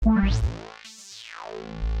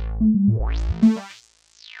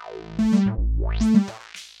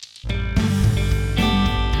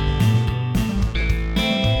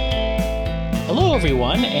Hello,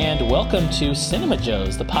 everyone, and welcome to Cinema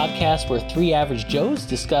Joes, the podcast where three average Joes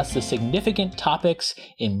discuss the significant topics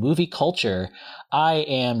in movie culture. I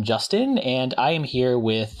am Justin, and I am here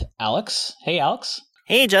with Alex. Hey, Alex.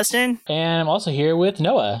 Hey, Justin. And I'm also here with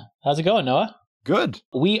Noah. How's it going, Noah? Good.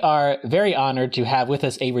 We are very honored to have with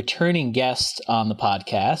us a returning guest on the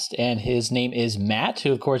podcast, and his name is Matt,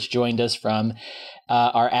 who, of course, joined us from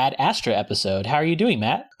our Ad Astra episode. How are you doing,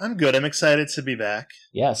 Matt? I'm good. I'm excited to be back.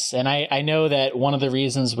 Yes, and I know that one of the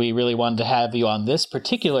reasons we really wanted to have you on this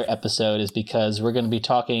particular episode is because we're going to be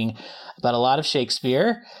talking about a lot of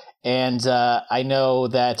Shakespeare, and I know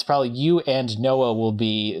that probably you and Noah will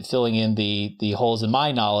be filling in the holes in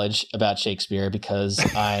my knowledge about Shakespeare because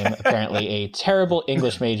I'm apparently a terrible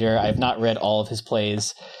English major. I've not read all of his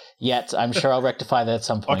plays yet. I'm sure I'll rectify that at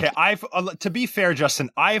some point. Okay, to be fair,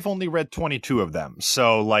 Justin, I've only read 22 of them,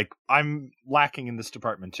 so I'm lacking in this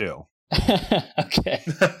department too. Okay.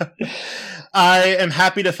 I am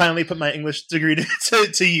happy to finally put my English degree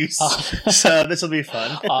to use, so this will be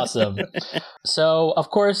fun. Awesome. So, of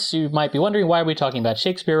course, you might be wondering why are we talking about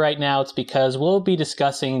Shakespeare right now. It's because we'll be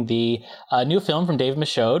discussing the new film from David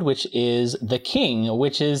Michôd, which is The King,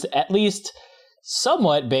 which is at least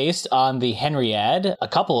somewhat based on the Henriade, a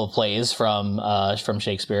couple of plays from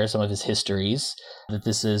Shakespeare, some of his histories that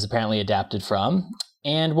this is apparently adapted from.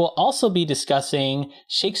 And we'll also be discussing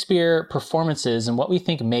Shakespeare performances and what we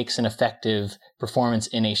think makes an effective performance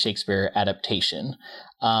in a Shakespeare adaptation.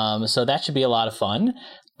 So that should be a lot of fun.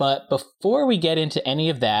 But before we get into any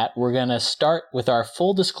of that, we're going to start with our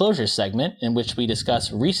full disclosure segment in which we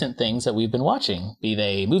discuss recent things that we've been watching, be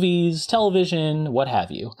they movies, television, what have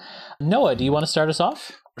you. Noah, do you want to start us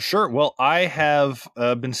off? Sure. Well, I have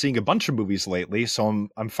been seeing a bunch of movies lately, so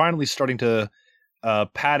I'm finally starting to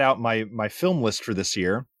pad out my film list for this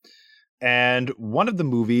year. And one of the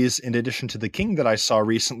movies, in addition to The King, that I saw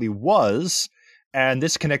recently was, and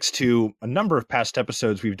this connects to a number of past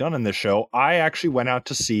episodes we've done on this show, I actually went out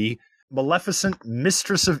to see Maleficent,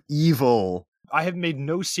 Mistress of Evil. I have made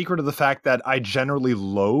no secret of the fact that I generally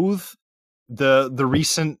loathe the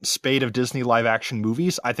recent spate of Disney live-action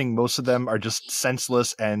movies. I think most of them are just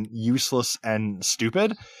senseless and useless and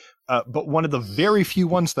stupid. But one of the very few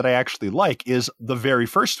ones that I actually like is the very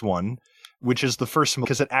first one, which is the first one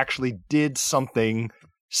because it actually did something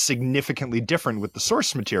significantly different with the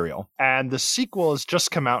source material. And the sequel has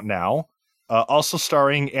just come out now, also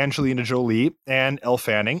starring Angelina Jolie and Elle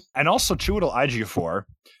Fanning, and also Chiwetel Ejiofor,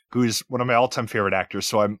 who's one of my all-time favorite actors,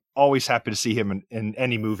 so I'm always happy to see him in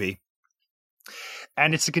any movie.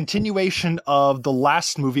 And it's a continuation of the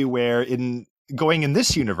last movie where, going in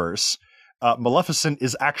this universe, Maleficent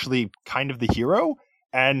is actually kind of the hero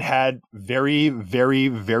and had very, very,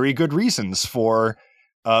 very good reasons for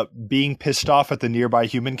being pissed off at the nearby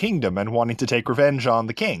human kingdom and wanting to take revenge on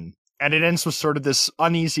the king. And it ends with sort of this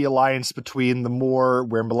uneasy alliance between the moor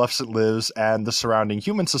where Maleficent lives and the surrounding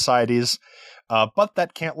human societies. But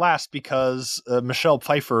that can't last because Michelle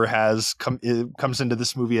Pfeiffer comes into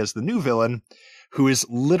this movie as the new villain, who is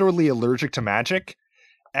literally allergic to magic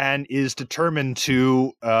and is determined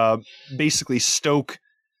to basically stoke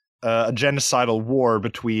a genocidal war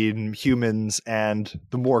between humans and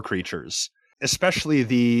the moor creatures. Especially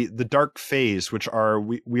the dark fays, which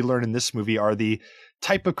we learn in this movie are the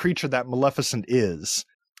type of creature that Maleficent is.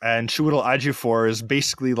 And Chiwetel Ejiofor is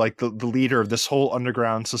basically like the leader of this whole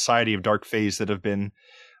underground society of dark fays that have been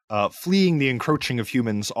fleeing the encroaching of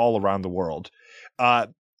humans all around the world.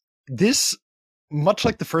 This, much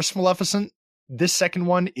like the first Maleficent, this second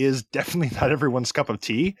one is definitely not everyone's cup of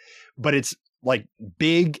tea, but it's like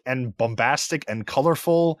big and bombastic and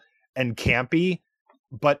colorful and campy.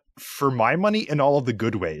 But for my money, in all of the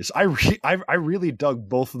good ways. I really dug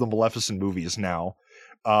both of the Maleficent movies now.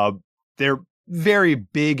 They're very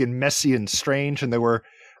big and messy and strange, and there were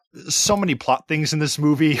so many plot things in this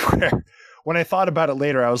movie where when I thought about it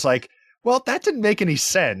later, I was like, well, that didn't make any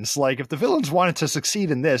sense. Like, if the villains wanted to succeed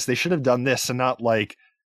in this, they should have done this and not,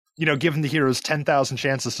 given the heroes 10,000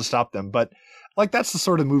 chances to stop them. But, that's the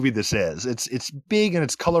sort of movie this is. It's big and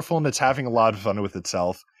it's colorful and it's having a lot of fun with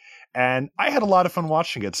itself. And I had a lot of fun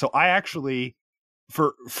watching it. So I actually,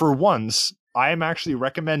 for once, I am actually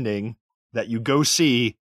recommending that you go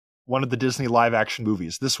see one of the Disney live action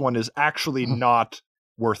movies. This one is actually not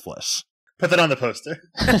worthless. Put that on the poster.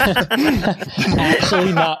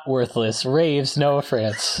 Actually not worthless. Raves, Noah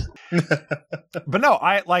France. But no,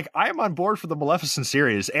 I am on board for the Maleficent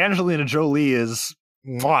series. Angelina Jolie is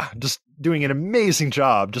just doing an amazing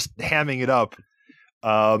job, just hamming it up.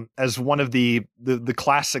 as one of the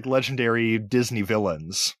classic legendary Disney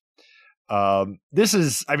villains. This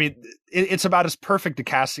is, I mean, it's about as perfect a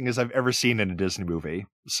casting as I've ever seen in a Disney movie.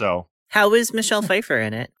 So how is Michelle Pfeiffer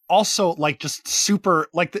in it? Also, like, just super,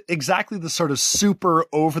 like, exactly the sort of super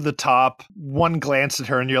over the top one glance at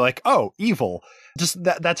her and you're like, oh, evil. Just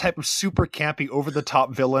that type of super campy over the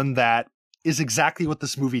top villain that is exactly what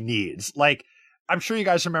this movie needs. Like, I'm sure you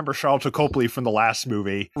guys remember Charlton Copley from the last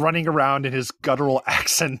movie running around in his guttural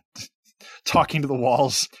accent talking to the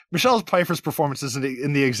walls. Michelle Pfeiffer's performance is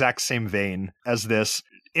in the exact same vein as this.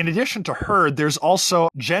 In addition to her, there's also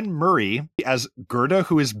Jen Murray as Gerda,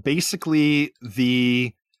 who is basically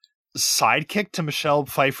the sidekick to Michelle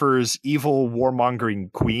Pfeiffer's evil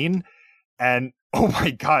warmongering queen. And oh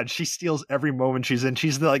my god, she steals every moment she's in.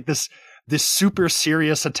 She's like this super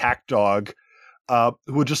serious attack dog who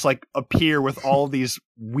would just like appear with all these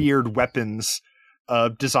weird weapons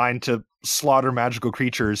designed to slaughter magical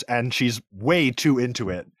creatures, and she's way too into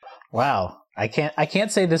it. Wow. I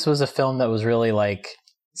can't say this was a film that was really like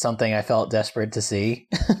something I felt desperate to see.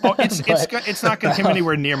 Oh, it's not going to come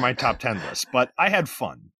anywhere near my top 10 list, but I had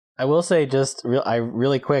fun. I will say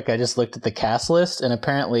really quick, I just looked at the cast list, and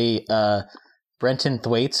apparently Brenton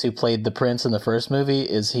Thwaites, who played the prince in the first movie,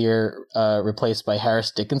 is here replaced by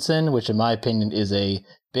Harris Dickinson, which in my opinion is a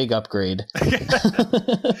big upgrade.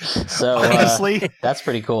 So honestly, that's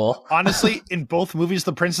pretty cool. Honestly, in both movies,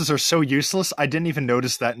 the princes are so useless. I didn't even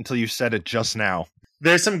notice that until you said it just now.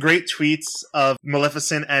 There's some great tweets of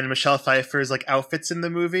Maleficent and Michelle Pfeiffer's like outfits in the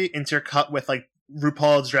movie intercut with like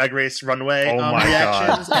RuPaul's Drag Race runway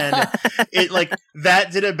reactions, and it like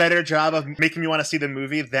that did a better job of making me want to see the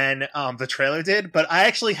movie than the trailer did. But I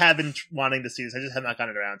actually have been wanting to see this. I just have not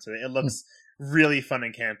gotten around to it. It looks really fun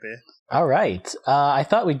and campy. All right. I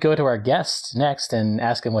thought we'd go to our guest next and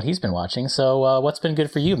ask him what he's been watching. So what's been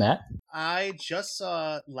good for you, Matt? I just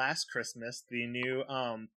saw Last Christmas, the new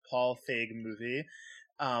Paul Feig movie,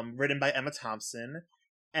 written by Emma Thompson.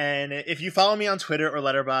 And if you follow me on Twitter or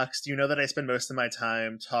Letterboxd, you know that I spend most of my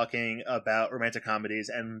time talking about romantic comedies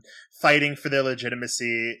and fighting for their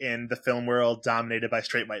legitimacy in the film world dominated by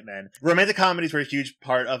straight white men. Romantic comedies were a huge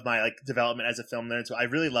part of my like development as a film nerd, so I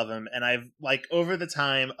really love them. And I've like over the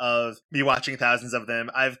time of me watching thousands of them,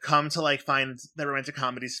 I've come to like find that romantic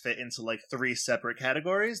comedies fit into like three separate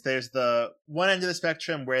categories. There's the one end of the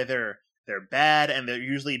spectrum where they're bad, and they're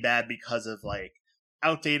usually bad because of like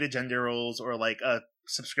outdated gender roles or like a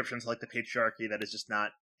subscription to like the patriarchy that is just not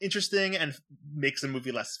interesting and makes the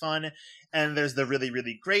movie less fun. And there's the really,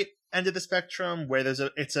 really great end of the spectrum where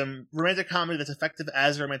it's a romantic comedy that's effective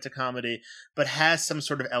as a romantic comedy, but has some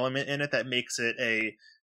sort of element in it that makes it a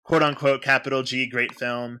quote unquote capital G great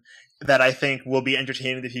film that I think will be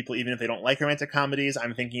entertaining to people even if they don't like romantic comedies.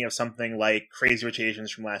 I'm thinking of something like Crazy Rich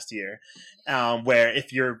Asians from last year, where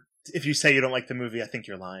if you say you don't like the movie, I think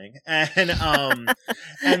you're lying. And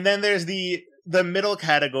and then there's the middle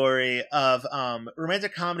category of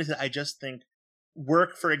romantic comedies that I just think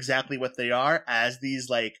work for exactly what they are as these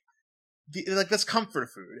like this comfort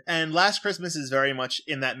food. And Last Christmas is very much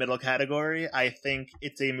in that middle category. I think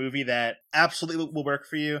it's a movie that absolutely will work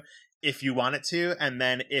for you if you want it to, and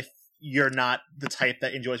then if you're not the type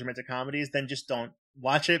that enjoys romantic comedies, then just don't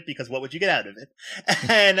watch it, because what would you get out of it?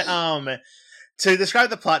 And to describe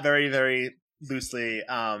the plot very, very loosely,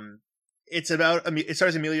 it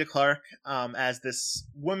stars Emilia Clarke as this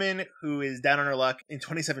woman who is down on her luck in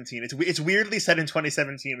 2017. It's weirdly set in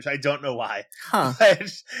 2017, which I don't know why. Huh. But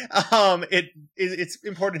it's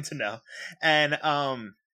important to know. And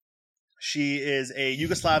she is a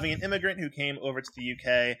Yugoslavian immigrant who came over to the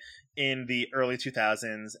UK in the early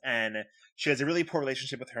 2000s, and she has a really poor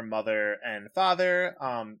relationship with her mother and father.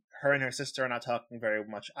 Her and her sister are not talking very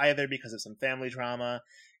much either because of some family drama.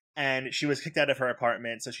 And she was kicked out of her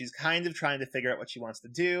apartment, so she's kind of trying to figure out what she wants to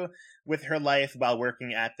do with her life while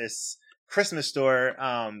working at this Christmas store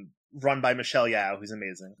run by Michelle Yeoh, who's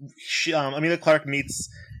amazing. Emilia Clarke meets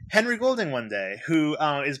Henry Golding one day, who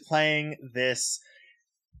is playing this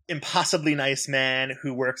impossibly nice man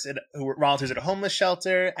who volunteers at a homeless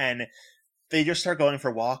shelter, and they just start going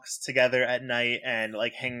for walks together at night and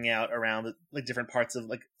like hanging out around like different parts of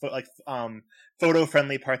like photo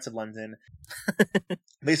friendly parts of London.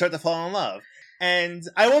 They start to fall in love. And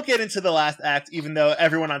I won't get into the last act, even though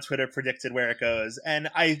everyone on Twitter predicted where it goes. And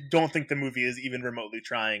I don't think the movie is even remotely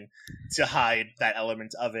trying to hide that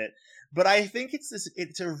element of it. But I think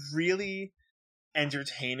it's a really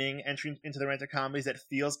entertaining entry into the romantic comedies that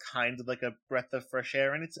feels kind of like a breath of fresh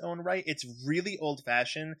air in its own right. It's really old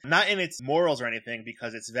fashioned, not in its morals or anything,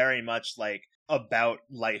 because it's very much like about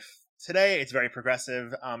life today. It's very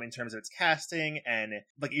progressive in terms of its casting, and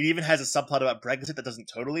like it even has a subplot about Brexit that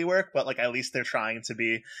doesn't totally work, but like at least they're trying to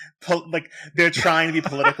be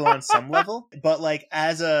political on some level. But like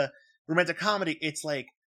as a romantic comedy, it's like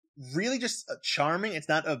really just charming. It's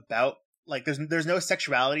not about like there's no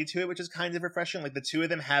sexuality to it, which is kind of refreshing. Like the two of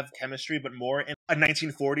them have chemistry, but more in a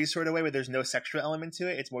 1940s sort of way where there's no sexual element to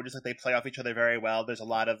it. It's more just like they play off each other very well. There's a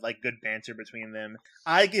lot of like good banter between them.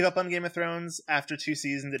 I gave up on Game of Thrones after 2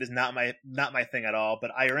 seasons. It is not my thing at all,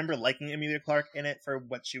 but I remember liking Emilia Clarke in it for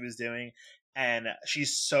what she was doing, and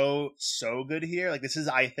she's so good here. Like this is,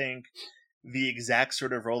 I think, the exact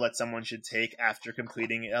sort of role that someone should take after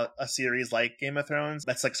completing a series like Game of Thrones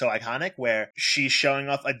that's like so iconic, where she's showing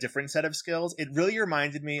off a different set of skills. It really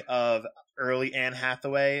reminded me of early Anne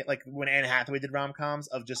Hathaway, like when Anne Hathaway did rom-coms,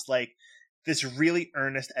 of just like this really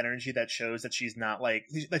earnest energy that shows that she's not like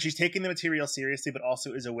that she's taking the material seriously, but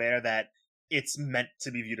also is aware that it's meant to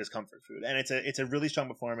be viewed as comfort food. And it's a really strong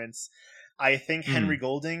performance. I think Henry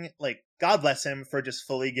Golding, like, God bless him for just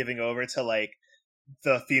fully giving over to like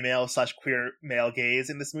the female/queer male gaze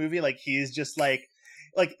in this movie. Like he's just like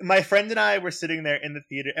my friend and I were sitting there in the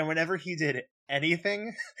theater, and whenever he did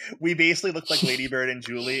anything, we basically looked like Lady Bird and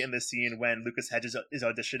Julie in the scene when Lucas Hedges is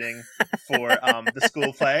auditioning for the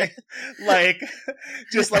school play. Like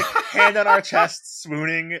just like hand on our chest,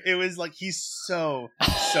 swooning. It was like he's so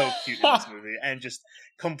cute in this movie, and just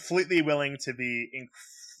completely willing to be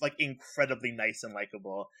incredibly nice and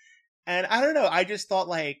likable. And I don't know, I just thought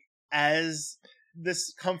like as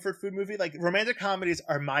this comfort food movie, like romantic comedies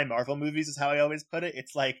are my Marvel movies is how I always put it.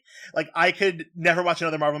 It's like I could never watch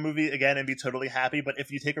another Marvel movie again and be totally happy, but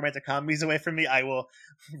if you take romantic comedies away from me, I will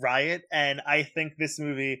riot. And I think this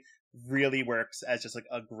movie really works as just like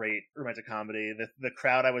a great romantic comedy. The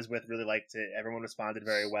crowd I was with really liked it. Everyone responded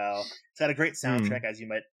very well. It's got a great soundtrack, as you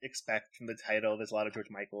might expect from the title. There's a lot of George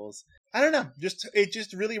Michaels. I don't know, it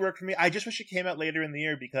just really worked for me. I just wish it came out later in the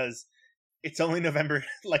year because it's only November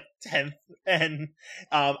 10th, and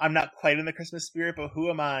I'm not quite in the Christmas spirit, but who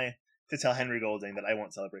am I to tell Henry Golding that I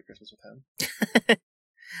won't celebrate Christmas with him?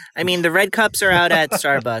 I mean, the red cups are out at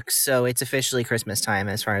Starbucks, so it's officially Christmas time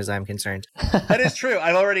as far as I'm concerned. That is true.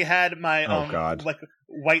 I've already had my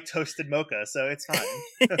white toasted mocha, so it's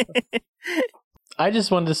fine. I just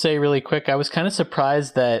wanted to say really quick, I was kind of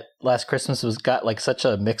surprised that Last Christmas got like such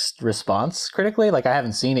a mixed response critically. Like I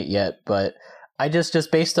haven't seen it yet, but I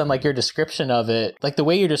just based on like your description of it, like the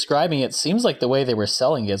way you're describing it seems like the way they were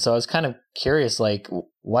selling it. So I was kind of curious, like,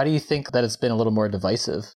 why do you think that it's been a little more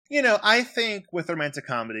divisive? You know, I think with romantic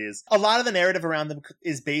comedies, a lot of the narrative around them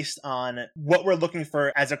is based on what we're looking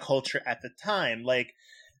for as a culture at the time. Like,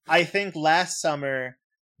 I think last summer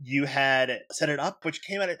you had Set It Up, which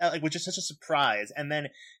came out which is such a surprise. And then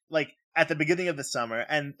like at the beginning of the summer,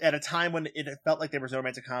 and at a time when it felt like there was no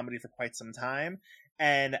romantic comedy for quite some time.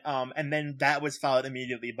 And then that was followed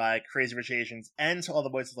immediately by Crazy Rich Asians and To All the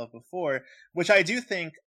Boys I Loved Before, which I do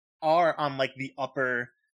think are on like the upper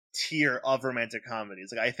tier of romantic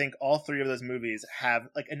comedies. Like I think all three of those movies have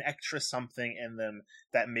like an extra something in them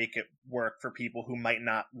that make it work for people who might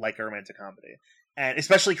not like a romantic comedy. And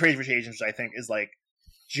especially Crazy Rich Asians, which I think is like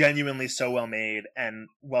genuinely so well made and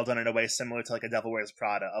well done in a way similar to like A Devil Wears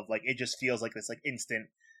Prada, of like it just feels like this like instant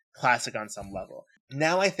classic on some level.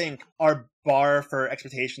 Now I think our bar for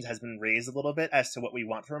expectations has been raised a little bit as to what we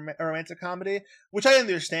want from a romantic comedy, which I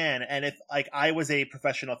understand. And if like I was a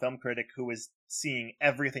professional film critic who was seeing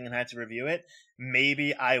everything and had to review it,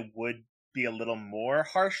 maybe I would be a little more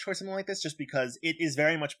harsh towards something like this, just because it is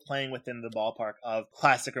very much playing within the ballpark of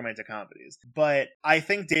classic romantic comedies. But I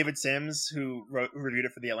think David Sims, who reviewed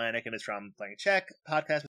it for The Atlantic and is from Blank Check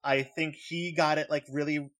podcast, I think he got it like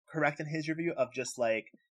really correct in his review of just like,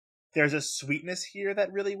 there's a sweetness here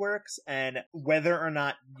that really works, and whether or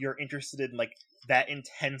not you're interested in like that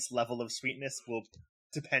intense level of sweetness will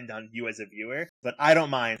depend on you as a viewer. But I don't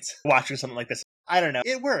mind watching something like this. I don't know.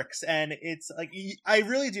 It works, and it's like I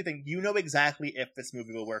really do think you know exactly if this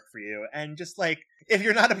movie will work for you. And just like if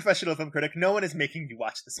you're not a professional film critic, no one is making you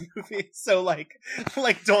watch this movie. So like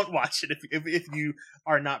don't watch it if you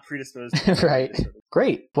are not predisposed to right.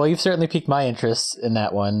 Great. Well, you've certainly piqued my interest in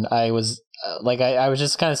that one. I was I was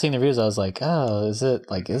just kind of seeing the reviews. I was like, oh, is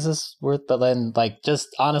this worth? But then like just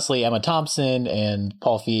honestly, Emma Thompson and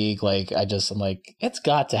Paul Feig, like I'm like, it's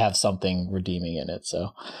got to have something redeeming in it.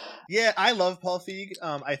 So yeah, I love Paul Feig.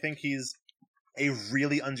 I think he's a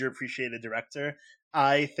really underappreciated director.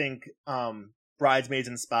 I think Bridesmaids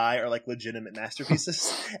and Spy are like legitimate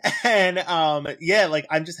masterpieces. And like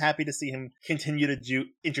I'm just happy to see him continue to do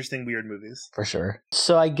interesting, weird movies. For sure.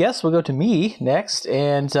 So I guess we'll go to me next.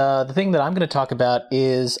 And the thing that I'm going to talk about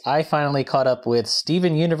is I finally caught up with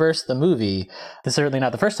Steven Universe, the movie. This is certainly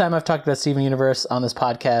not the first time I've talked about Steven Universe on this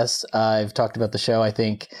podcast. I've talked about the show, I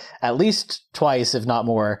think, at least twice, if not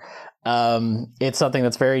more. It's something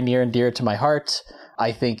that's very near and dear to my heart.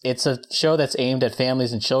 I think it's a show that's aimed at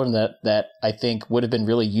families and children that I think would have been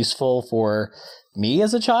really useful for me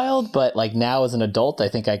as a child, but like now as an adult, I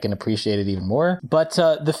think I can appreciate it even more. But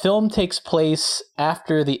the film takes place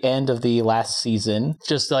after the end of the last season.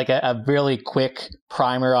 Just like a really quick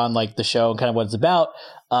primer on like the show and kind of what it's about.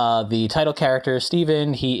 The title character,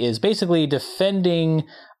 Steven, he is basically defending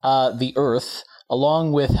the Earth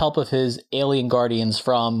along with help of his alien guardians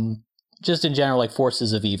from just in general, like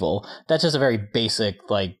forces of evil. That's just a very basic,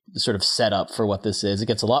 like sort of setup for what this is. It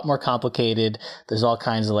gets a lot more complicated. There's all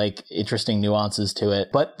kinds of like interesting nuances to it.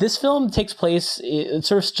 But this film takes place, it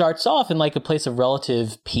sort of starts off in like a place of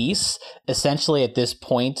relative peace. Essentially at this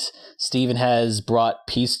point, Steven has brought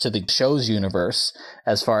peace to the show's universe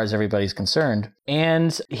as far as everybody's concerned.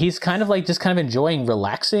 And he's kind of like just kind of enjoying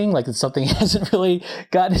relaxing. Like it's something he hasn't really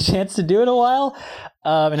gotten a chance to do in a while.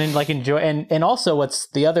 And then like enjoy, and also what's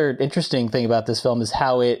the other interesting thing about this film is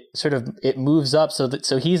how it moves up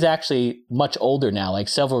so he's actually much older now, like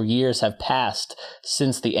several years have passed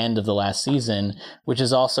since the end of the last season, which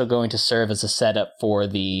is also going to serve as a setup for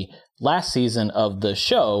the last season of the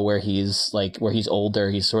show where he's older,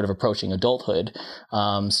 he's sort of approaching adulthood.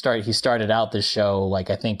 He started out this show, like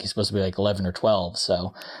I think he's supposed to be like 11 or 12.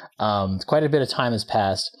 So quite a bit of time has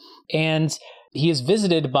passed. And he is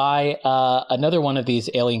visited by another one of these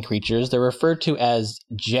alien creatures. They're referred to as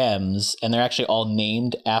gems, and they're actually all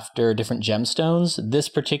named after different gemstones. This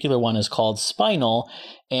particular one is called Spinal,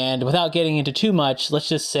 and without getting into too much, let's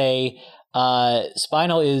just say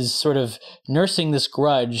Spinal is sort of nursing this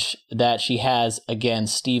grudge that she has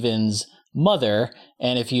against Steven's mother,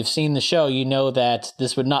 and if you've seen the show, you know that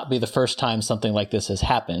this would not be the first time something like this has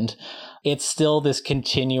happened. It's still this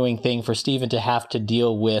continuing thing for Steven to have to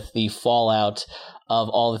deal with the fallout of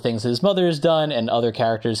all the things that his mother has done and other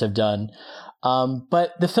characters have done.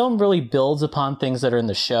 But the film really builds upon things that are in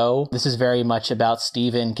the show. This is very much about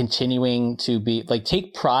Steven continuing to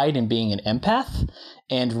take pride in being an empath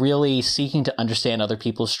and really seeking to understand other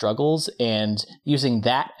people's struggles and using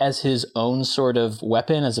that as his own sort of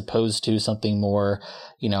weapon as opposed to something more,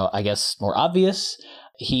 I guess more obvious.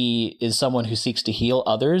 He is someone who seeks to heal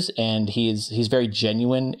others, and he's very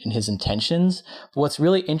genuine in his intentions. What's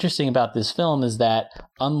really interesting about this film is that,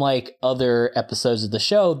 unlike other episodes of the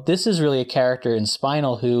show, this is really a character in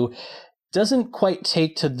Spinal who doesn't quite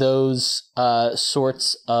take to those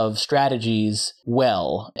sorts of strategies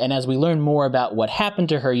well. And as we learn more about what happened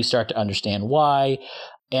to her, you start to understand why.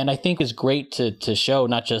 And I think it's great to show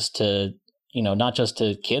not just to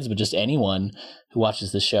kids, but just anyone who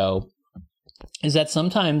watches the show, is that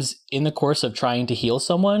sometimes in the course of trying to heal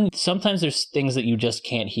someone, sometimes there's things that you just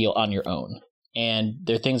can't heal on your own. And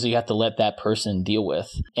there are things that you have to let that person deal with.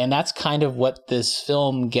 And that's kind of what this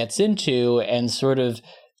film gets into and sort of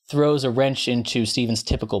throws a wrench into Steven's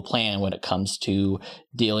typical plan when it comes to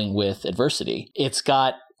dealing with adversity. It's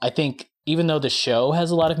got, I think, even though the show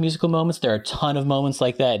has a lot of musical moments, there are a ton of moments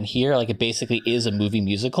like that in here. Like it basically is a movie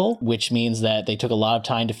musical, which means that they took a lot of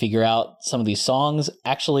time to figure out some of these songs.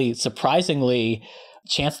 Actually, surprisingly,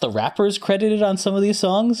 Chance the Rapper is credited on some of these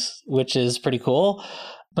songs, which is pretty cool.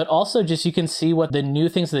 But also just you can see what the new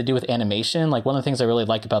things that they do with animation. Like one of the things I really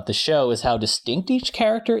like about the show is how distinct each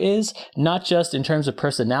character is, not just in terms of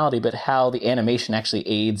personality, but how the animation actually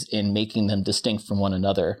aids in making them distinct from one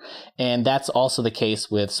another. And that's also the case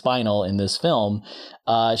with Spinal in this film.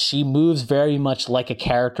 She moves very much like a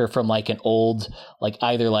character from like an old, like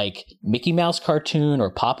either like Mickey Mouse cartoon or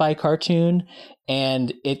Popeye cartoon.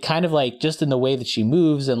 And it kind of like just in the way that she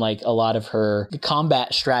moves and like a lot of her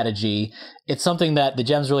combat strategy, it's something that the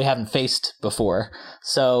gems really haven't faced before.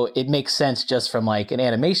 So it makes sense just from like an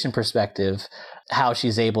animation perspective, how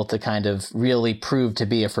she's able to kind of really prove to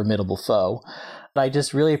be a formidable foe. But I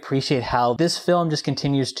just really appreciate how this film just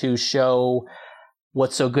continues to show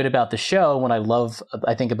what's so good about the show. What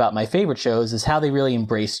I think about my favorite shows is how they really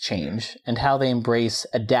embrace change and how they embrace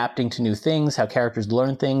adapting to new things, how characters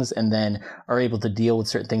learn things and then are able to deal with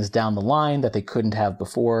certain things down the line that they couldn't have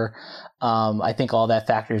before. I think all that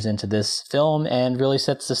factors into this film and really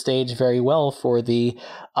sets the stage very well for the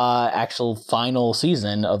actual final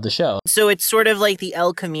season of the show. So it's sort of like the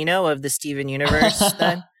El Camino of the Steven universe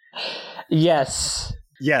then? Yes.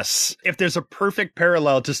 Yes. If there's a perfect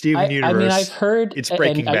parallel to Steven Universe, I mean, I've heard it's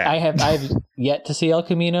Breaking and Bad. I've yet to see El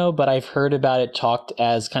Camino, but I've heard about it talked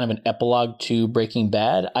as kind of an epilogue to Breaking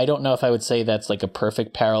Bad. I don't know if I would say that's like a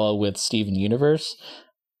perfect parallel with Steven Universe,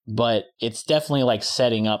 but it's definitely like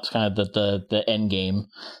setting up kind of the end game,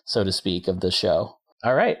 so to speak, of the show.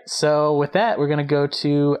 All right. So with that, we're going to go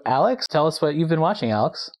to Alex. Tell us what you've been watching,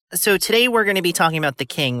 Alex. So today we're going to be talking about The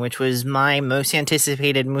King, which was my most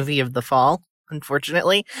anticipated movie of the fall,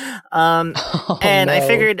 unfortunately. And no. I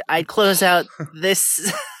figured I'd close out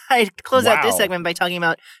this out this segment by talking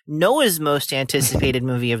about Noah's most anticipated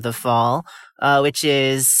movie of the fall, which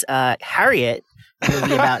is Harriet, a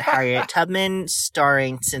movie about Harriet Tubman,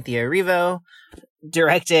 starring Cynthia Erivo,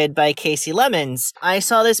 directed by Casey Lemons. I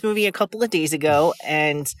saw this movie a couple of days ago,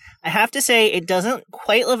 and I have to say it doesn't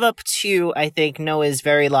quite live up to, I think, Noah's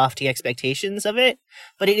very lofty expectations of it,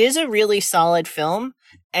 but it is a really solid film,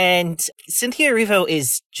 and Cynthia Erivo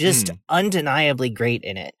is just undeniably great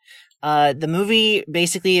in it. The movie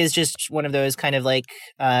basically is just one of those kind of like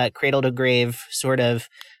cradle to grave sort of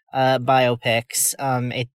biopics.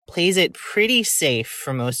 It plays it pretty safe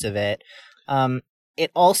for most of it.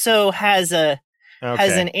 It also has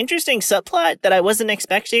has an interesting subplot that I wasn't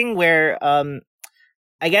expecting, where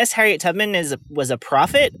I guess Harriet Tubman was a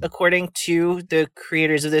prophet, according to the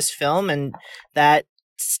creators of this film, and that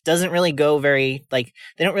doesn't really go very, like,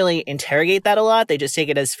 they don't really interrogate that a lot. They just take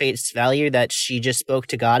it as face value that she just spoke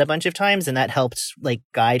to God a bunch of times, and that helped like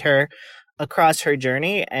guide her across her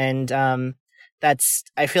journey. And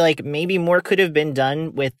I feel like maybe more could have been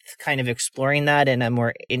done with kind of exploring that and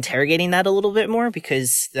more interrogating that a little bit more,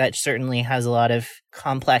 because that certainly has a lot of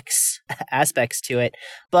complex aspects to it.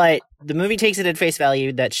 But the movie takes it at face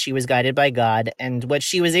value that she was guided by God, and what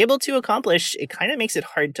she was able to accomplish, it kind of makes it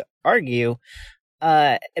hard to argue,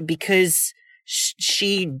 because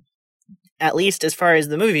she, at least as far as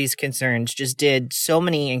the movie's concerned, just did so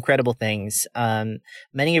many incredible things,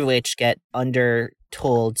 many of which get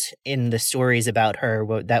undertold in the stories about her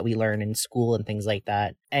that we learn in school and things like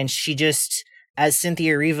that. And she just, as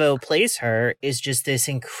Cynthia Erivo plays her, is just this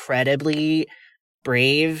incredibly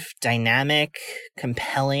brave, dynamic,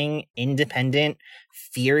 compelling, independent,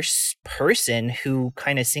 fierce person who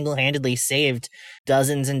kind of single-handedly saved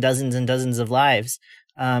dozens and dozens and dozens of lives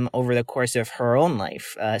over the course of her own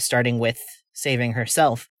life, starting with saving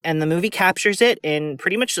herself. And the movie captures it in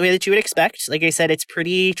pretty much the way that you would expect. Like I said, it's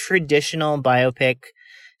pretty traditional biopic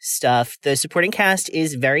stuff. The supporting cast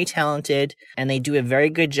is very talented, and they do a very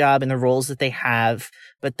good job in the roles that they have,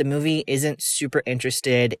 but the movie isn't super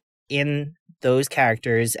interested in those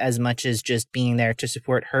characters as much as just being there to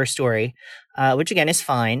support her story, which again is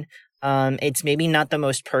fine. It's maybe not the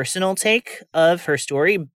most personal take of her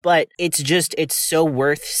story, but it's so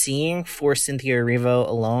worth seeing for Cynthia Erivo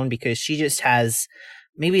alone, because she just has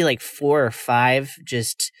maybe like 4 or 5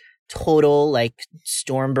 just total like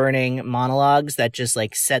storm burning monologues that just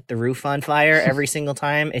like set the roof on fire every single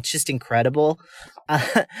time. It's just incredible.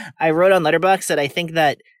 I wrote on Letterboxd that I think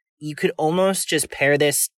that you could almost just pare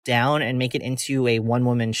this down and make it into a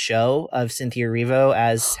one-woman show of Cynthia Erivo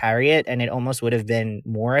as Harriet, and it almost would have been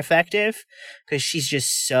more effective, because she's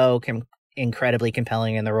just so incredibly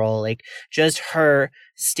compelling in the role. Like, just her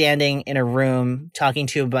standing in a room talking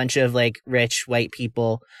to a bunch of like rich white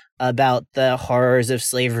people about the horrors of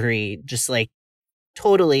slavery, just like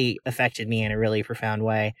totally affected me in a really profound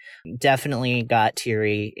way. Definitely got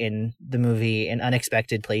teary in the movie in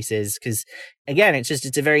unexpected places, because again,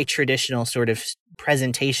 it's a very traditional sort of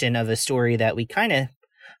presentation of a story that we kind of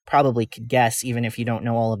probably could guess, even if you don't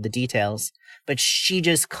know all of the details. But she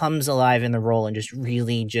just comes alive in the role and just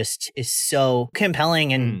really just is so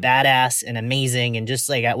compelling and badass and amazing. And just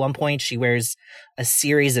like at one point she wears a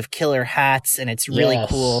series of killer hats, and it's really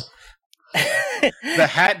cool. The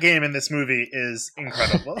hat game in this movie is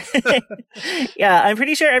incredible. Yeah, I'm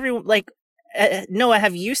pretty sure Noah,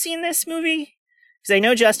 have you seen this movie? Because I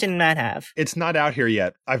know Justin and Matt have. It's not out here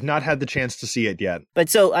yet. I've not had the chance to see it yet. But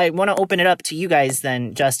so I want to open it up to you guys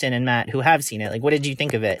then, Justin and Matt, who have seen it. Like, what did you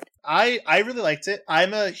think of it? I really liked it.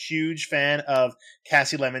 I'm a huge fan of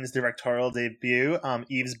Cassie Lemon's directorial debut,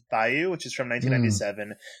 Eve's Bayou, which is from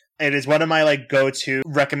 1997. It is one of my like go-to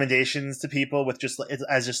recommendations to people with just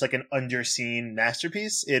like an underseen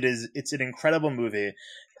masterpiece. It's an incredible movie.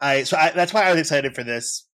 That's why I was excited for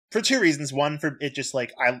this. For 2 reasons. One, for it just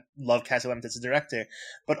like, I love Cassie Lemons as a director,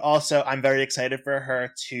 but also I'm very excited for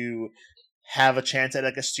her to have a chance at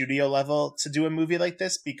like a studio level to do a movie like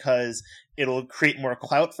this, because it'll create more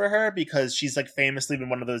clout for her, because she's like famously been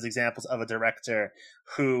one of those examples of a director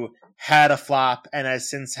who had a flop and has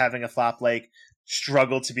since having a flop like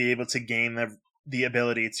struggled to be able to gain the the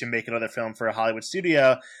ability to make another film for a Hollywood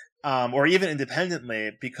studio, or even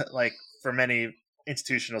independently, because like for many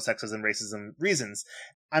institutional sexism, racism reasons.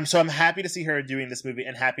 I'm happy to see her doing this movie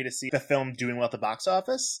and happy to see the film doing well at the box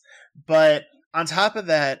office. But on top of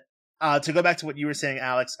that, to go back to what you were saying,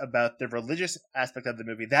 Alex, about the religious aspect of the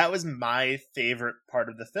movie, that was my favorite part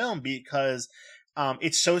of the film because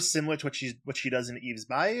it's so similar to what she does in Eve's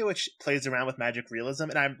Bayou, which plays around with magic realism.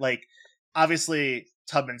 And I'm like, obviously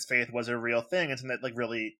Tubman's faith was a real thing, and something that like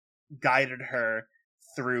really guided her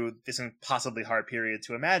through this impossibly hard period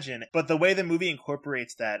to imagine. But the way the movie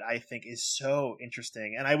incorporates that, I think, is so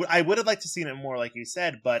interesting. And I would have liked to seen it more, like you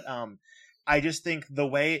said, but I just think the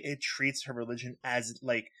way it treats her religion as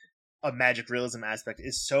like a magic realism aspect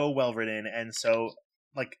is so well written and so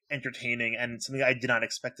like entertaining and something I did not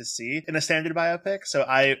expect to see in a standard biopic. So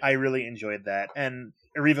I really enjoyed that. And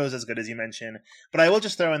Erivo's as good as you mentioned. But I will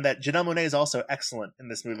just throw in that Janelle Monáe is also excellent in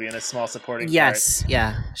this movie in a small supporting part. Yes,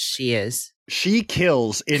 yeah, she is. She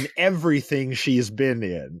kills in everything she's been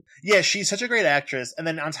in. Yeah, she's such a great actress. And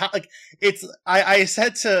then on top, like, it's I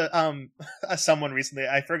said to someone recently,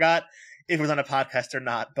 I forgot if it was on a podcast or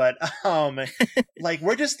not, but like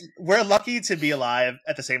we're lucky to be alive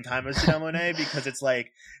at the same time as Janelle Monáe, because it's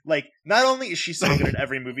like not only is she so good in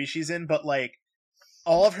every movie she's in, but like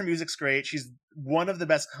all of her music's great. She's one of the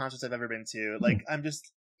best concerts I've ever been to. Like, I'm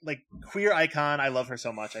just like queer icon. I love her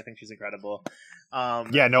so much. I think she's incredible.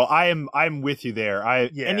 Yeah, no, I'm with you there.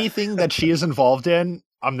 Anything that she is involved in,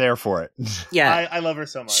 I'm there for it. Yeah, I love her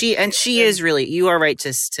so much. She is really. You are right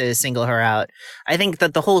to single her out. I think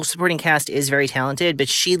that the whole supporting cast is very talented, but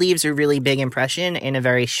she leaves a really big impression in a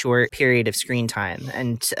very short period of screen time,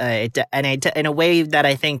 and in a way that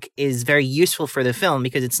I think is very useful for the film,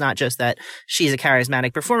 because it's not just that she's a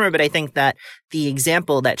charismatic performer, but I think that the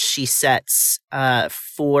example that she sets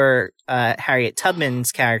for Harriet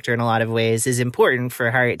Tubman's character in a lot of ways is important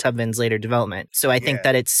for Harriet Tubman's later development. So I think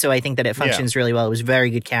that it functions really well. It was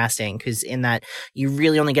very good casting, because in that you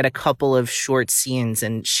really only get a couple of short scenes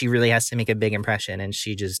and she really has to make a big impression, and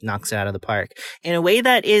she just knocks it out of the park in a way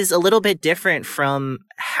that is a little bit different from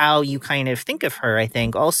how you kind of think of her, I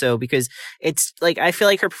think, also, because it's like I feel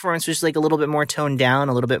like her performance was like a little bit more toned down,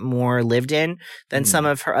 a little bit more lived in than some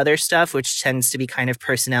of her other stuff, which tends to be kind of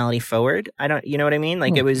personality forward. You know what I mean?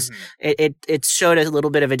 Like it showed a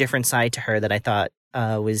little bit of a different side to her that I thought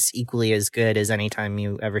was equally as good as any time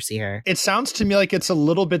you ever see her. It sounds to me like it's a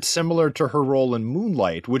little bit similar to her role in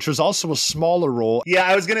Moonlight, which was also a smaller role. Yeah,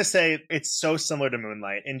 I was gonna say it's so similar to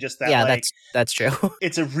Moonlight in just that. Yeah, like, that's true.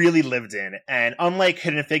 It's a really lived in, and unlike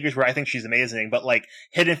Hidden Figures, where I think she's amazing, but like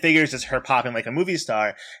Hidden Figures is her popping like a movie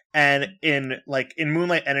star, and in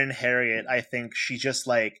Moonlight and in Harriet, I think she just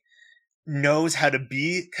like knows how to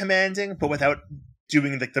be commanding, but without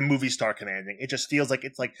doing like the movie star commanding. It just feels like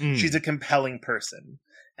it's like she's a compelling person,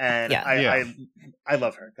 and I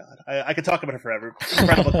love her. God, I could talk about her forever.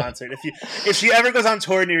 Incredible concert. If she ever goes on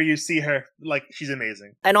tour near you, see her. Like, she's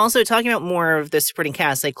amazing. And also talking about more of the supporting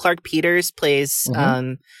cast, like Clark Peters plays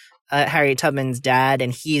Harriet Tubman's dad,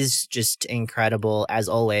 and he's just incredible as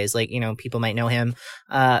always. Like, you know, people might know him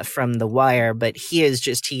from The Wire, but he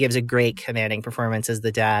gives a great commanding performance as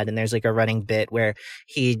the dad. And there's like a running bit where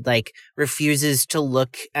he like refuses to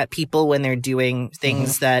look at people when they're doing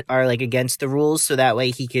things that are like against the rules, so that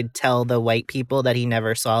way he could tell the white people that he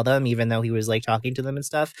never saw them, even though he was like talking to them and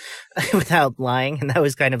stuff without lying. And that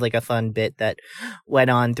was kind of like a fun bit that went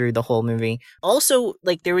on through the whole movie. Also,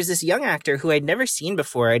 like, there was this young actor who I'd never seen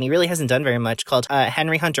before, and he really hasn't done very much, called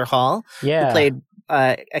Henry Hunter Hall, who played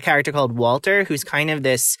a character called Walter, who's kind of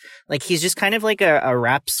this, like, he's just kind of like a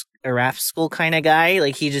rap school kind of guy.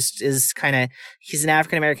 Like, he just is he's an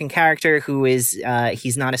African-American character who is,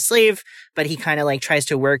 he's not a slave, but he kind of like tries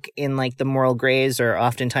to work in like the moral grays, or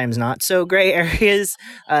oftentimes not so gray areas,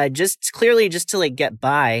 just to like get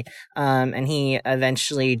by. And he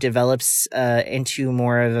eventually develops, into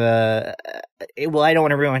more of I don't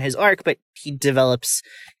want to ruin his arc, but he develops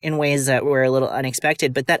in ways that were a little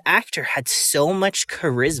unexpected. But that actor had so much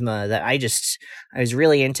charisma that I was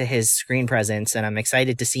really into his screen presence, and I'm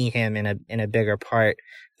excited to see him in a bigger part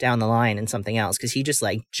down the line in something else, because he just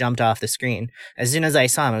like jumped off the screen. As soon as I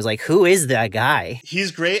saw him, I was like, who is that guy?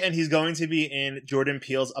 He's great, and he's going to be in Jordan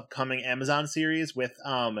Peele's upcoming Amazon series with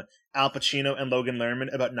Al Pacino and Logan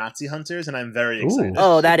Lerman about Nazi hunters, and I'm very excited.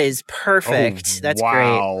 Oh, that is perfect. That's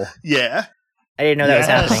great. Yeah. I didn't know that was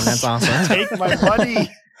happening. That's awesome. Take my money.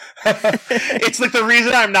 It's like the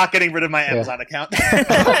reason I'm not getting rid of my Amazon account.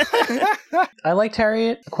 I liked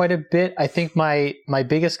Harriet quite a bit. I think my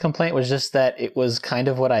biggest complaint was just that it was kind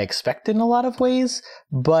of what I expected in a lot of ways.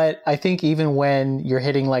 But I think even when you're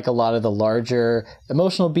hitting like a lot of the larger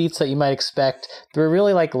emotional beats that you might expect, there were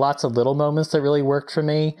really like lots of little moments that really worked for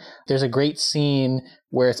me. There's a great scene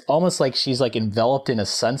where it's almost like she's like enveloped in a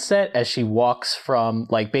sunset as she walks from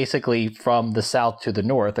like basically from the south to the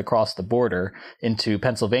north across the border into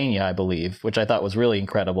Pennsylvania, I believe, which I thought was really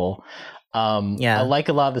incredible. I like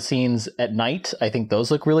a lot of the scenes at night. I think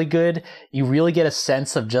those look really good. You really get a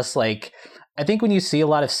sense of just like, I think when you see a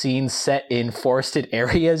lot of scenes set in forested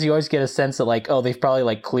areas, you always get a sense that like, oh, they've probably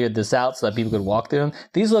like cleared this out so that people could walk through them.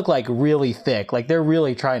 These look like really thick. Like they're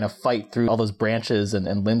really trying to fight through all those branches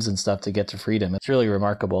and limbs and stuff to get to freedom. It's really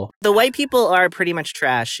remarkable. The white people are pretty much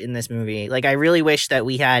trash in this movie. Like, I really wish that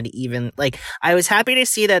we had even, like, I was happy to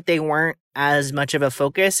see that they weren't as much of a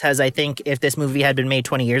focus as I think if this movie had been made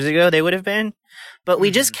 20 years ago, they would have been. But we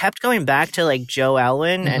just kept going back to like Joe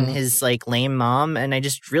Alwyn and his like lame mom. And I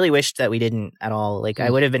just really wished that we didn't at all. Like, I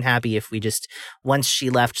would have been happy if we just, once she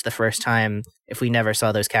left the first time, if we never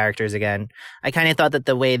saw those characters again. I kind of thought that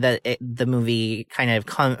the way that the movie kind of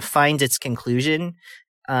finds its conclusion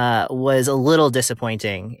was a little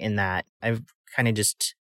disappointing in that. I kind of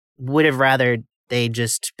just would have rather they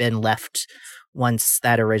just been left once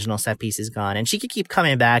that original set piece is gone. And she could keep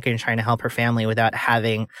coming back and trying to help her family without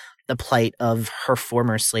having the plight of her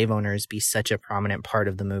former slave owners be such a prominent part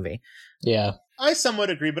of the movie. Yeah. I somewhat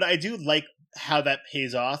agree, but I do like how that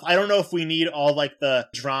pays off. I don't know if we need all like the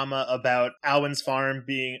drama about Alwyn's farm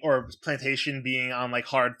being or plantation being on like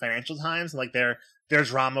hard financial times and like there's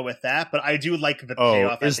drama with that, but I do like the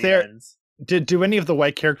payoff at the end. Do any of the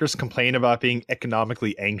white characters complain about being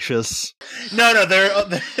economically anxious? No, they're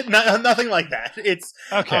nothing like that. It's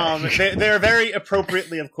okay. They're very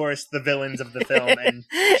appropriately, of course, the villains of the film and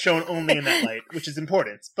shown only in that light, which is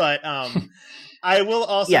important. But I will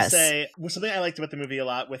also say something I liked about the movie a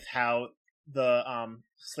lot with how the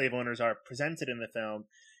slave owners are presented in the film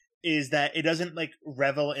is that it doesn't like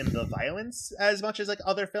revel in the violence as much as like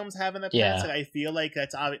other films have in the past. Like, I feel like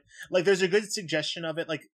that's obvious. Like there's a good suggestion of it,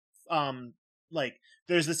 like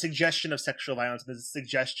there's the suggestion of sexual violence, there's a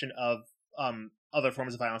suggestion of other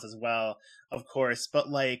forms of violence as well, of course, but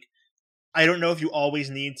like I don't know if you always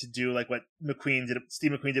need to do like what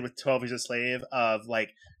Steve McQueen did with 12 Years a Slave, of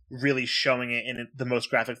like really showing it in the most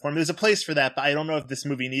graphic form. There's a place for that, but I don't know if this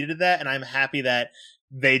movie needed that, and I'm happy that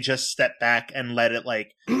they just step back and let it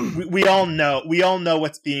like we all know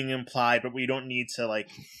what's being implied, but we don't need to like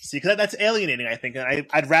see, because that's alienating, I think. And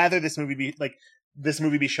I'd rather this movie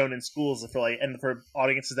be shown in schools for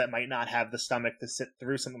audiences that might not have the stomach to sit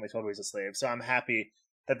through something like 12 Years a Slave. So I'm happy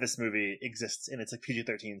that this movie exists in its like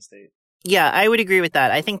PG-13 state. Yeah, I would agree with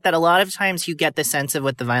that. I think that a lot of times you get the sense of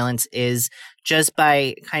what the violence is just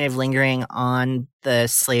by kind of lingering on the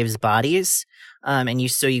slaves' bodies. And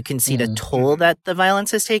you can see the toll that the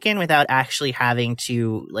violence has taken without actually having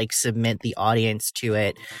to like submit the audience to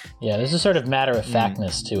it. Yeah, there's a sort of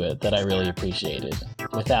matter-of-factness to it that I really appreciated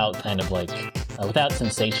without kind of like, without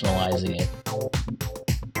sensationalizing it.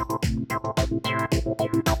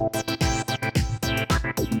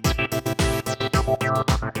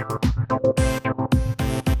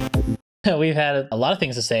 We've had a lot of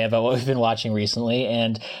things to say about what we've been watching recently,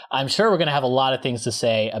 and I'm sure we're going to have a lot of things to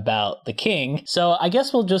say about The King. So I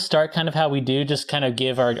guess we'll just start kind of how we do, just kind of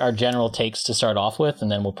give our general takes to start off with,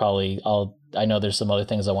 and then I know there's some other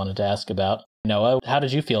things I wanted to ask about. Noah, how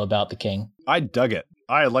did you feel about The King? I dug it.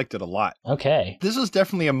 I liked it a lot. Okay. This is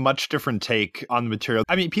definitely a much different take on the material.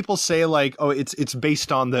 I mean, people say like, oh, it's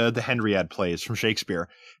based on the Henriade plays from Shakespeare.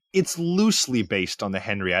 It's loosely based on the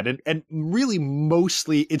Henriade, and really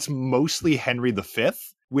it's mostly Henry V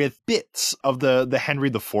with bits of the Henry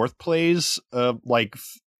IV plays, like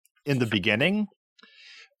in the beginning.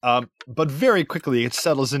 But very quickly it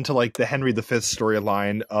settles into like the Henry V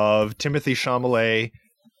storyline of Timothy Chalamet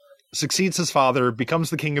succeeds his father, becomes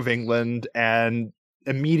the King of England, and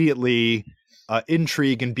immediately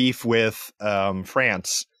intrigue and beef with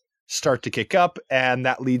France start to kick up, and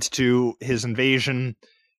that leads to his invasion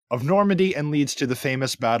of Normandy and leads to the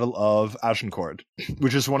famous Battle of Agincourt,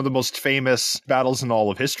 which is one of the most famous battles in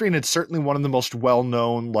all of history, and it's certainly one of the most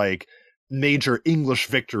well-known like major English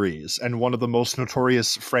victories and one of the most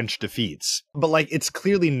notorious French defeats. But like it's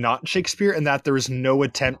clearly not Shakespeare in that there is no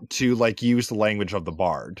attempt to like use the language of the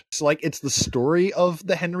bard. So like it's the story of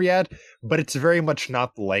the Henriade, but it's very much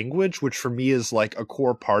not the language, which for me is like a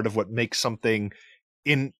core part of what makes something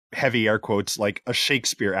in heavy air quotes, like a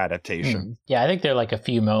Shakespeare adaptation. Yeah, I think there are like a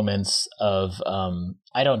few moments of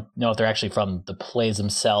I don't know if they're actually from the plays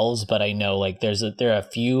themselves, but I know like there are a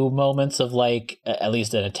few moments of like at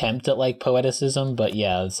least an attempt at like poeticism. But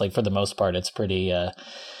yeah, it's like for the most part, it's pretty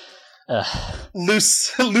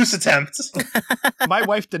loose attempt. My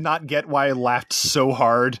wife did not get why I laughed so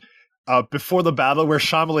hard before the battle, where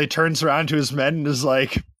Chamelet turns around to his men and is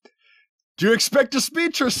like, "Do you expect a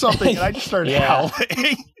speech or something?" And I just started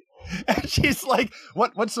howling. And she's like,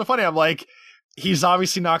 what's so funny? I'm like, he's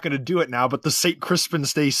obviously not going to do it now, but the St.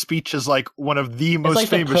 Crispin's Day speech is like one of the most like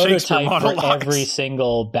famous Shakespeare monologues. For every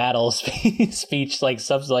single battle speech, like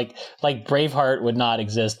Braveheart would not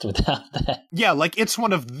exist without that. Yeah, like it's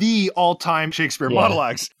one of the all-time Shakespeare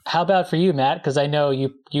monologues. How about for you, Matt? Because I know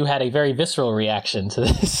you had a very visceral reaction to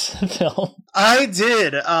this film. I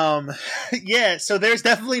did. Yeah, so there's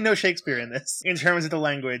definitely no Shakespeare in this in terms of the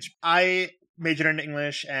language. I majored in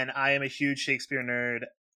English, and I am a huge Shakespeare nerd.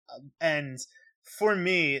 And for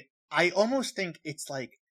me, I almost think it's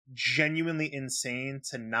like genuinely insane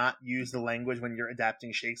to not use the language when you're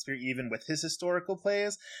adapting Shakespeare, even with his historical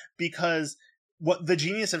plays, because what the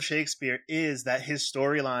genius of Shakespeare is that his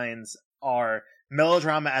storylines are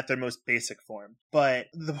melodrama at their most basic form. But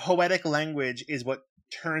the poetic language is what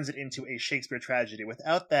turns it into a Shakespeare tragedy.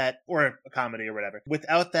 Without that, or a comedy or whatever,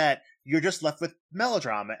 without that, you're just left with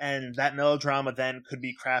melodrama, and that melodrama then could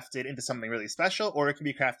be crafted into something really special, or it could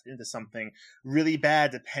be crafted into something really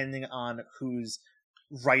bad, depending on who's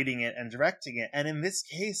writing it and directing it. And in this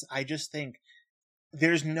case, I just think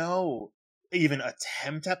there's no even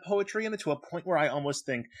attempt at poetry in it, to a point where I almost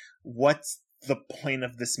think, what's the point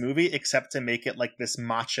of this movie except to make it like this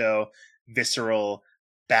macho, visceral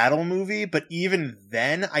battle movie? But even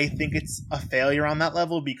then, I think it's a failure on that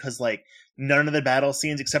level, because like none of the battle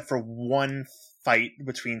scenes, except for one fight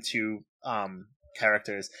between two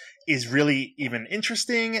characters, is really even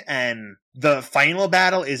interesting, and the final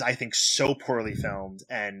battle is, I think, so poorly filmed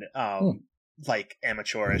and like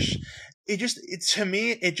amateurish. To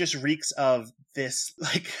me, it just reeks of this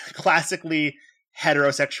like classically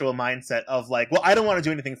heterosexual mindset of like, well, I don't want to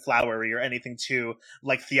do anything flowery or anything too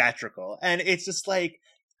like theatrical, and it's just like,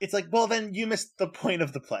 it's like, well, then you missed the point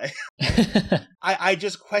of the play. I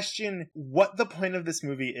just question what the point of this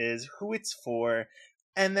movie is, who it's for,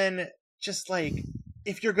 and then just like,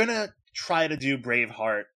 if you're gonna try to do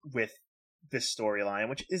Braveheart with this storyline,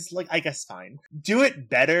 which is like, I guess fine, do it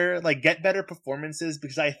better, like get better performances,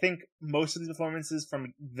 because I think most of these performances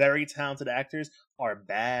from very talented actors are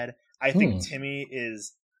bad. I think Timmy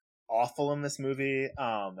is awful in this movie,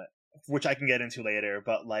 which I can get into later,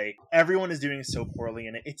 but like everyone is doing so poorly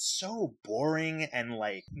in it. It's so boring and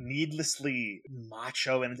like needlessly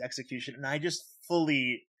macho in its execution, and I just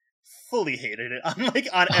fully hated it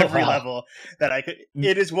on every level that I could.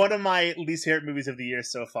 It is one of my least favorite movies of the year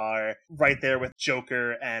so far, right there with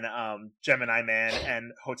Joker and Gemini Man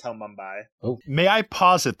and Hotel Mumbai. Oh. May I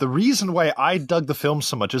posit, the reason why I dug the film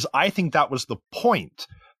so much is I think that was the point.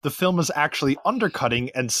 The film is actually undercutting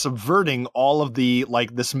and subverting all of the,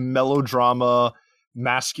 like, this melodrama,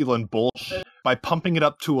 masculine bullshit by pumping it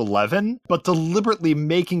up to 11, but deliberately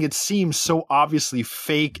making it seem so obviously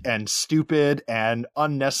fake and stupid and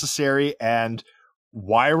unnecessary. And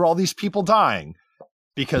why are all these people dying?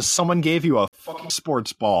 Because someone gave you a fucking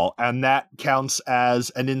sports ball, and that counts as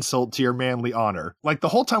an insult to your manly honor. Like, the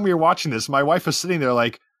whole time we were watching this, my wife was sitting there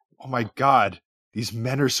like, oh my God, these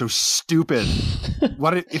men are so stupid.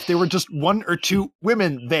 What if there were just one or two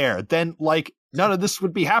women there? Then, like, none of this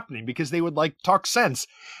would be happening, because they would, like, talk sense.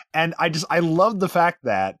 And I love the fact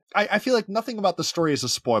that I feel like nothing about the story is a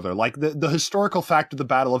spoiler. Like, the historical fact of the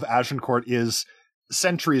Battle of Agincourt is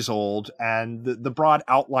centuries old, and the broad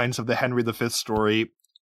outlines of the Henry V story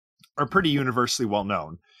are pretty universally well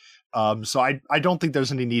known. So I don't think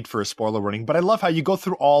there's any need for a spoiler warning, but I love how you go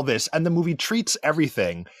through all this and the movie treats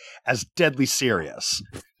everything as deadly serious.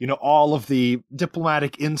 You know, all of the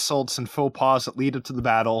diplomatic insults and faux pas that lead up to the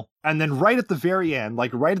battle. And then right at the very end,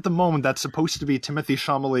 like right at the moment that's supposed to be Timothée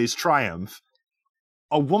Chalamet's triumph,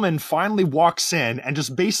 a woman finally walks in and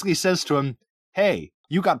just basically says to him, hey,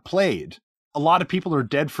 you got played. A lot of people are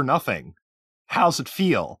dead for nothing. How's it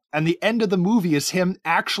feel? And the end of the movie is him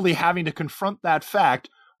actually having to confront that fact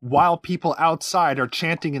while people outside are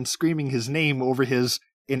chanting and screaming his name over his,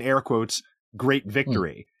 in air quotes, great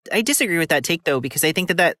victory. I disagree with that take, though, because I think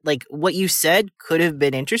that like what you said could have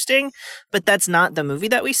been interesting, but that's not the movie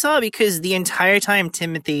that we saw, because the entire time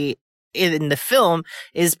Timothy in the film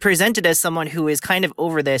is presented as someone who is kind of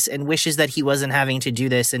over this and wishes that he wasn't having to do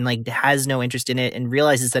this and like has no interest in it and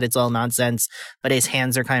realizes that it's all nonsense, but his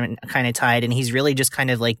hands are kind of tied and he's really just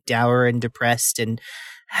kind of like dour and depressed and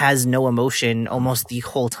has no emotion almost the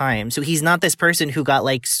whole time. So he's not this person who got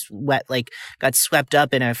got swept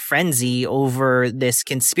up in a frenzy over this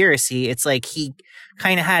conspiracy. It's like he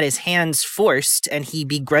kind of had his hands forced and he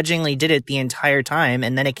begrudgingly did it the entire time.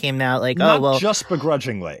 And then it came out like, Not just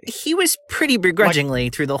begrudgingly. He was pretty begrudgingly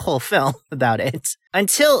through the whole film about it.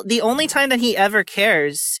 Until the only time that he ever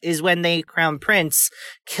cares is when the Crown Prince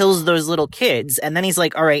kills those little kids. And then he's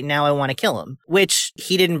like, all right, now I want to kill him, which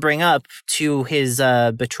he didn't bring up to his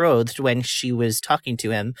betrothed when she was talking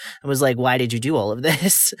to him and was like, why did you do all of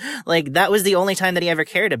this? Like, that was the only time that he ever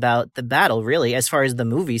cared about the battle, really, as far as the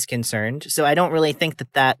movie's concerned. So I don't really think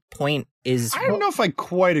that point is... I don't know if I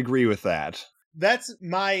quite agree with that. That's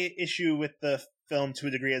my issue with the film to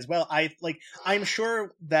a degree as well. I'm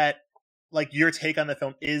sure that like your take on the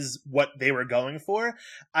film is what they were going for.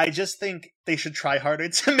 I just think they should try harder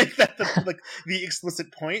to make that the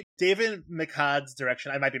explicit point. David McCod's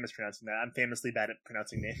direction, I might be mispronouncing that. I'm famously bad at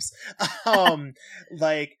pronouncing names.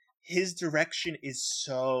 Like his direction is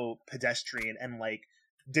so pedestrian and like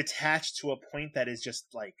detached to a point that is just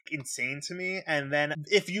like insane to me. And then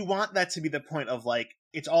if you want that to be the point of like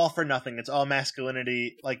it's all for nothing, it's all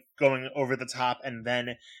masculinity like going over the top and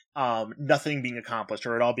then nothing being accomplished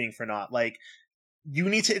or it all being for naught, like you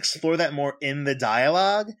need to explore that more in the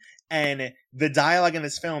dialogue. And the dialogue in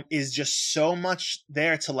this film is just so much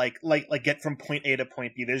there to like get from point A to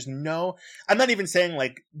point B. There's no, I'm not even saying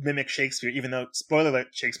like mimic Shakespeare, even though spoiler alert,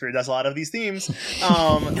 Shakespeare does a lot of these themes.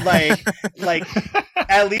 Like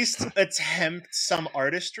at least attempt some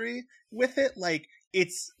artistry with it. Like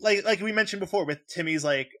it's like we mentioned before with Timmy's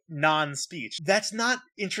like non-speech. That's not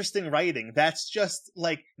interesting writing. That's just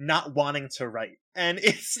like not wanting to write. And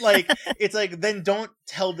it's like then don't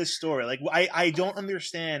tell this story. Like I don't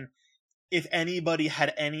understand if anybody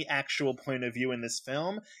had any actual point of view in this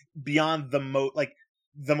film beyond the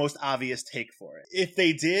most obvious take for it. If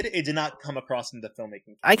they did, it did not come across in the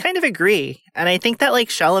filmmaking. I kind of agree. And I think that like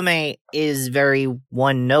Chalamet is very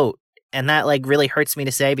one note. And that like really hurts me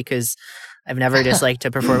to say because I've never disliked a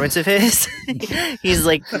performance of his. He's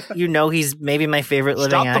like, he's maybe my favorite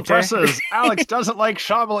living actor. Stop the presses. Alex doesn't like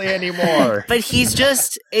Chalamet anymore. But he's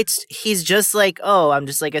just like, oh, I'm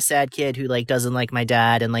just like a sad kid who like doesn't like my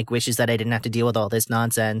dad and like wishes that I didn't have to deal with all this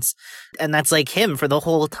nonsense. And that's like him for the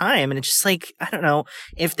whole time. And it's just like, I don't know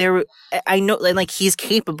I know like he's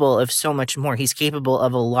capable of so much more. He's capable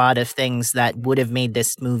of a lot of things that would have made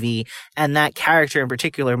this movie and that character in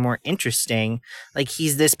particular more interesting. Like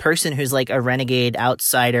he's this person who's like a renegade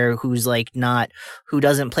outsider who's like who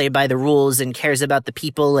doesn't play by the rules and cares about the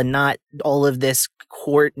people and not all of this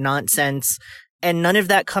court nonsense. And none of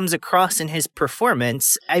that comes across in his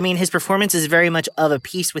performance. I mean, his performance is very much of a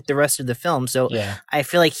piece with the rest of the film. So yeah. I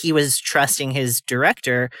feel like he was trusting his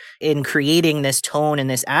director in creating this tone and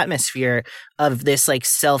this atmosphere of this like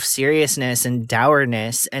self-seriousness and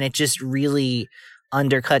dourness. And it just really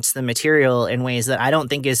undercuts the material in ways that I don't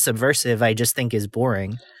think is subversive. I just think is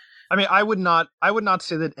boring. I mean, I would not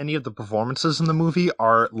say that any of the performances in the movie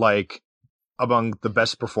are like among the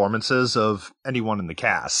best performances of anyone in the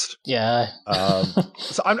cast. Yeah.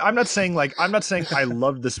 So I'm not saying I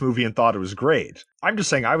loved this movie and thought it was great. I'm just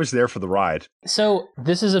saying I was there for the ride. So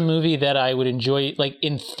this is a movie that I would enjoy, like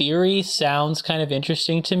in theory sounds kind of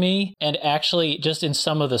interesting to me. And actually just in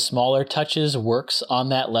some of the smaller touches works on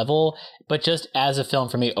that level, but just as a film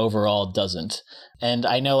for me overall doesn't. And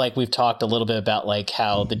I know like we've talked a little bit about like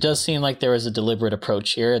how it does seem like there was a deliberate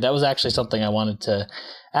approach here. That was actually something I wanted to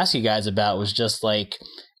ask you guys about, was just like,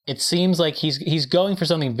 it seems like he's going for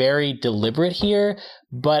something very deliberate here.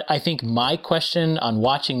 But I think my question on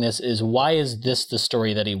watching this is, why is this the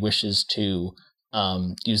story that he wishes to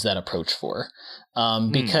use that approach for?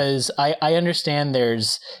 Because I understand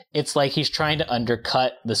it's like he's trying to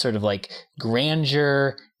undercut the sort of like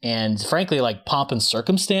grandeur and frankly like pomp and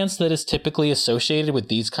circumstance that is typically associated with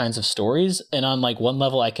these kinds of stories. And on like one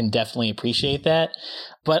level, I can definitely appreciate that.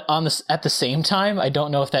 But at the same time, I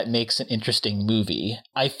don't know if that makes an interesting movie.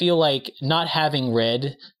 I feel like not having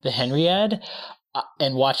read the Henriade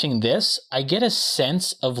and watching this, I get a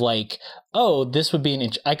sense of like, oh, this would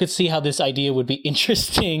be I could see how this idea would be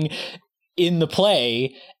interesting in the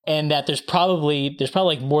play. and that there's probably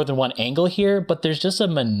like more than one angle here, but there's just a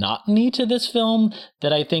monotony to this film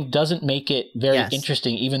that I think doesn't make it very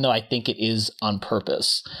interesting, even though I think it is on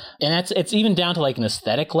purpose. And it's even down to like an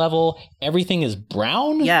aesthetic level. Everything is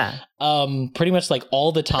brown. Yeah. Pretty much like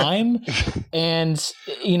all the time. And,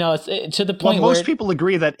 you know, it's to the point where most people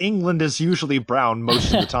agree that England is usually brown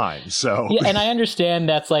most of the time. So yeah, and I understand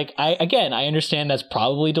that's like, I understand that's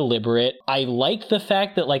probably deliberate. I like the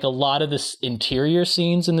fact that like a lot of the interior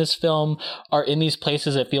scenes in this film are in these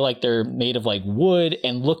places that feel like they're made of like wood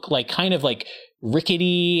and look like kind of like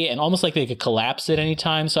rickety and almost like they could collapse at any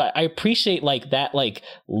time. So I appreciate like that like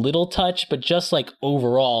little touch, but just like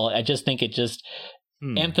overall, I just think it just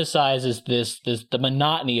emphasizes the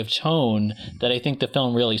monotony of tone that I think the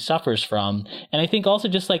film really suffers from. And I think also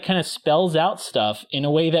just like kind of spells out stuff in a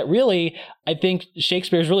way that really, I think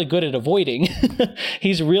Shakespeare is really good at avoiding.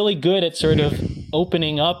 He's really good at sort of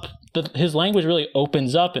opening up. His language really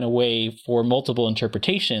opens up in a way for multiple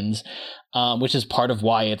interpretations, which is part of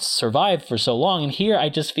why it's survived for so long. And here I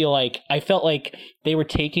felt like they were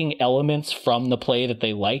taking elements from the play that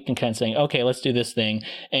they liked and kind of saying, okay, let's do this thing.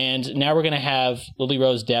 And now we're going to have Lily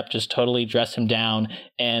Rose Depp just totally dress him down,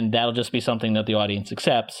 and that'll just be something that the audience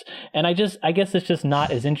accepts. And I guess it's just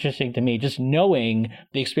not as interesting to me, just knowing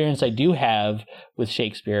the experience I do have with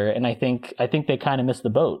Shakespeare. And I think they kind of missed the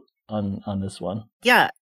boat on this one.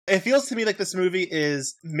 Yeah. It feels to me like this movie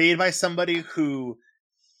is made by somebody who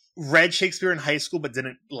read Shakespeare in high school but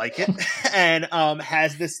didn't like it, and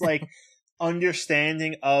has this like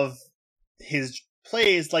understanding of his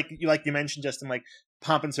plays, like you mentioned, Justin, like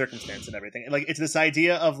pomp and circumstance and everything. Like it's this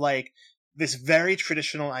idea of like this very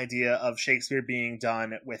traditional idea of Shakespeare being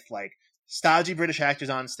done with like stodgy British actors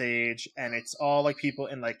on stage, and it's all like people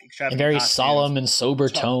in like extravagant and very costumes. solemn and sober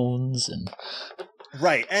tones and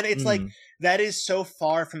right, and it's like that is so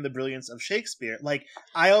far from the brilliance of Shakespeare. Like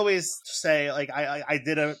I always say, like I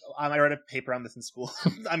read a paper on this in school.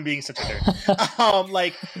 I'm being such a nerd.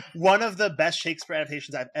 Like one of the best Shakespeare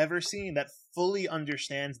adaptations I've ever seen that fully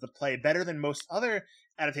understands the play better than most other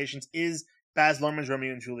adaptations is Baz Luhrmann's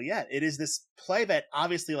Romeo and Juliet. It is this play that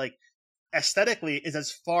obviously, like aesthetically, is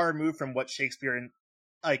as far removed from what Shakespeare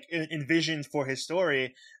envisioned for his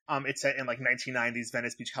story. It's set in like 1990s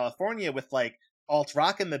Venice Beach, California, with like alt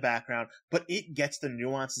rock in the background, but it gets the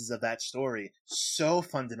nuances of that story so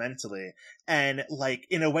fundamentally and like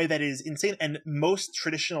in a way that is insane. And most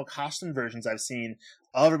traditional costume versions I've seen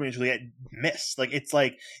of Romeo and Juliet miss.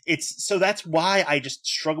 So that's why I just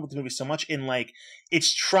struggle with the movie so much. In like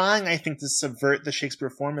it's trying, I think, to subvert the Shakespeare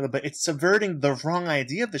formula, but it's subverting the wrong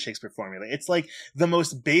idea of the Shakespeare formula. It's like the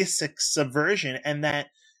most basic subversion, and that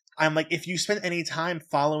I'm like, if you spend any time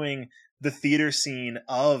following the theater scene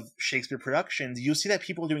of Shakespeare productions, you'll see that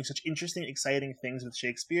people are doing such interesting, exciting things with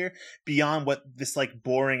Shakespeare beyond what this like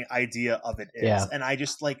boring idea of it is. Yeah. And I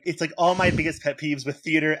just like, it's like all my biggest pet peeves with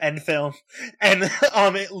theater and film and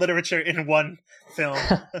literature in one film.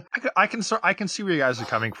 I can see where you guys are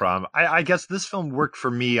coming from. I guess this film worked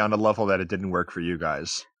for me on a level that it didn't work for you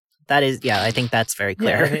guys. That is, yeah, I think that's very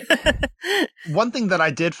clear. Yeah. One thing that I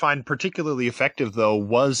did find particularly effective, though,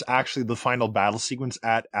 was actually the final battle sequence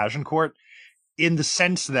at Agincourt, in the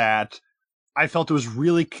sense that I felt it was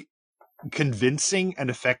really convincing and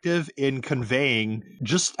effective in conveying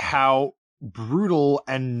just how brutal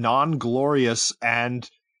and non-glorious and,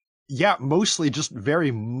 yeah, mostly just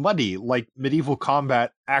very muddy, like medieval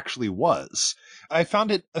combat actually was. I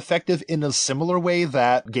found it effective in a similar way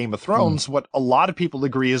that Game of Thrones, what a lot of people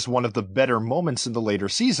agree is one of the better moments in the later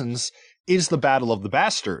seasons, is the Battle of the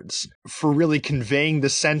Bastards, for really conveying the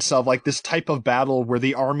sense of like this type of battle where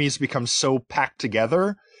the armies become so packed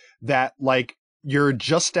together that like you're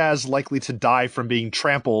just as likely to die from being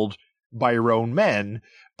trampled by your own men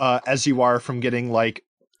as you are from getting like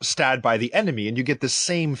stabbed by the enemy. And you get the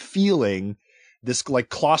same feeling, this like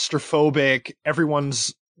claustrophobic,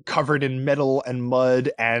 everyone's covered in metal and mud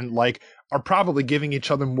and like are probably giving each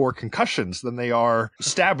other more concussions than they are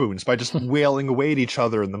stab wounds by just wailing away at each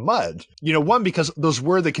other in the mud. You know, one, because those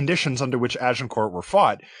were the conditions under which Agincourt were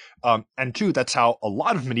fought. And two, that's how a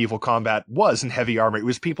lot of medieval combat was in heavy armor. It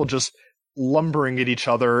was people just lumbering at each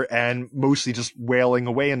other and mostly just wailing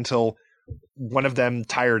away until one of them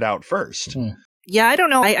tired out first. Yeah, I don't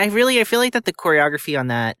know. I feel like that the choreography on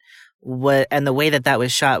that and the way that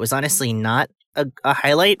was shot was honestly not a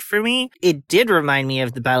highlight for me. It did remind me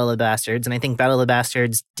of the Battle of the Bastards, and I think Battle of the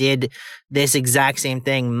Bastards did this exact same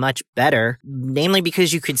thing much better, namely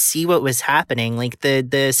because you could see what was happening. Like the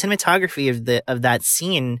cinematography of that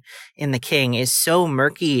scene in The King is so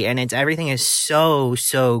murky, and everything is so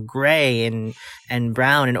gray and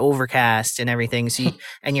brown and overcast and everything. So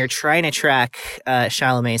and you're trying to track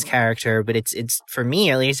Chalamet's character, but it's for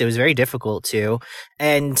me at least it was very difficult to.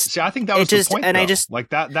 And see, I think that was the point. And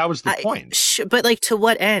that was the point. But like, to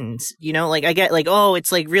what end? You know, like I get like, oh,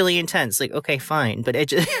 it's like really intense. Like, okay, fine, but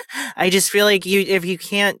I just feel like if you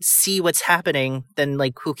can't see what's happening, then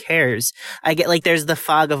like who cares? I get like there's the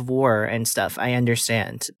fog of war and stuff. I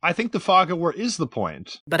understand. I think the fog of war is the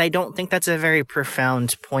point, but I don't think that's a very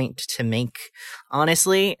profound point to make,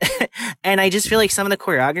 honestly. And I just feel like some of the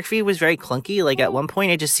choreography was very clunky. Like at one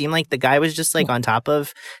point, it just seemed like the guy was just like on top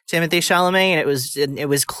of Timothée Chalamet, and it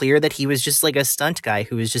was clear that he was just like a stunt guy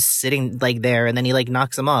who was just sitting like there, and then he like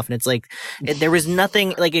knocks him off, and it's like there was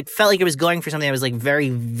nothing, like it felt like it was going for something that was like very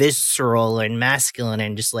visceral and masculine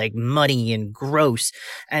and just like muddy and gross,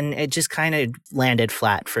 and it just kind of landed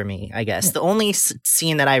flat for me, I guess. The only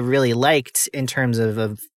scene that I really liked in terms of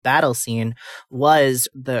a battle scene was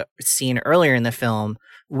the scene earlier in the film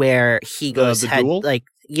where he goes head duel?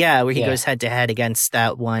 Where he goes head to head against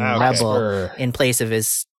that one rebel in place of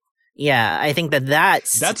his. Yeah, I think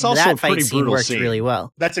that's also that fight scene worked really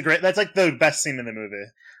well. That's like the best scene in the movie.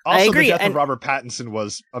 Also, I agree. The death of Robert Pattinson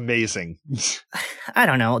was amazing. I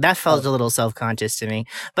don't know. That felt a little self-conscious to me.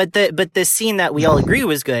 But the scene that we all agree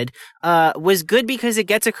was good because it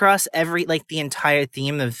gets across the entire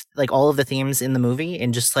theme of like all of the themes in the movie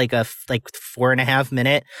in just like a 4.5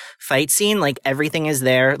 minute fight scene. Like everything is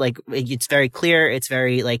there. Like it's very clear. It's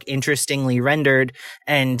very like interestingly rendered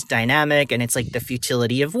and dynamic. And it's like the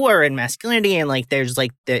futility of war and masculinity. And like there's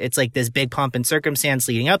like it's like this big pomp and circumstance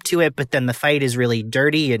leading up to it. But then the fight is really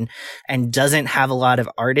dirty and doesn't have a lot of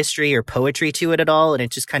artistry or poetry to it at all, and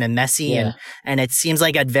it's just kind of messy, and it seems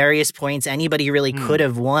like at various points anybody really could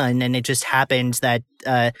have won, and it just happened that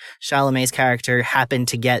Chalamet's character happened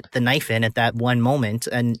to get the knife in at that one moment,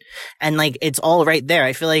 and like it's all right there.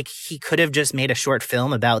 I feel like he could have just made a short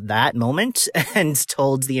film about that moment and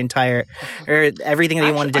told the entire or everything that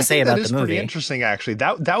he wanted to say about the movie. Pretty interesting, actually.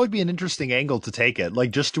 That would be an interesting angle to take it,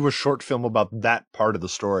 like just do a short film about that part of the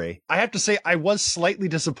story. I have to say, I was slightly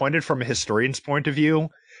disappointed from a historian's point of view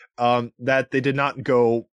that they did not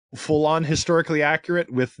go full-on historically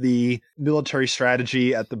accurate with the military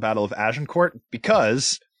strategy at the Battle of Agincourt,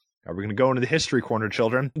 because, are we going to go into the history corner,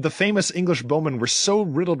 children? The famous English bowmen were so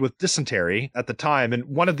riddled with dysentery at the time, and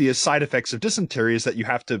one of the side effects of dysentery is that you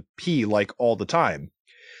have to pee like all the time.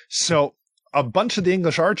 So a bunch of the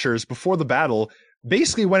English archers before the battle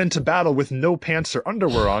basically went into battle with no pants or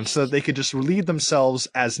underwear on so that they could just relieve themselves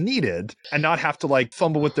as needed and not have to like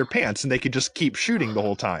fumble with their pants, and they could just keep shooting the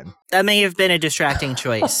whole time. That may have been a distracting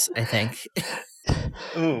choice, I think.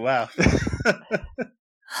 Ooh, wow.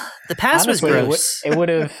 The pass Honestly, was gross. It would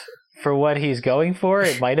have, for what he's going for,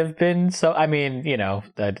 it might have been so. I mean, you know,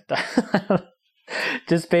 that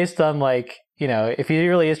just based on like, you know, if he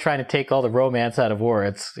really is trying to take all the romance out of war,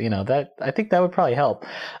 it's, you know, that I think that would probably help.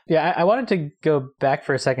 Yeah, I wanted to go back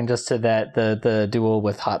for a second just to that the duel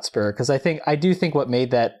with Hotspur, because I do think what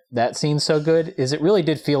made that scene so good is it really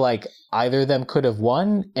did feel like either of them could have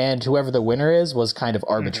won, and whoever the winner is was kind of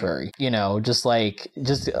arbitrary. Mm-hmm. You know, just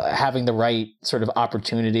having the right sort of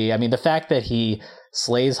opportunity. I mean, the fact that he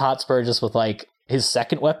slays Hotspur just with like his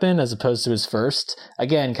second weapon as opposed to his first,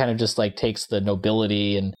 again, kind of just like takes the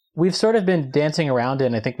nobility. And we've sort of been dancing around it,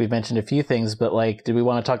 and I think we've mentioned a few things, but like, do we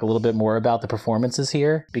want to talk a little bit more about the performances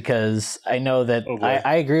here? Because I know that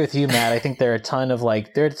I agree with you, Matt. I think there are a ton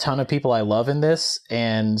of people I love in this,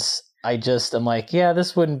 and I'm like, yeah,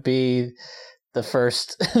 this wouldn't be the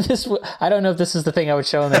first. I don't know if this is the thing I would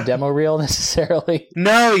show in the demo reel necessarily.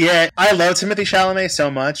 No, yeah, I love Timothée Chalamet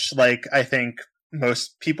so much. Like, I think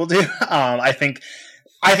most people do. I think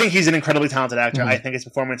he's an incredibly talented actor. Mm-hmm. I think his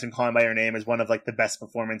performance in Calling by Your Name is one of like the best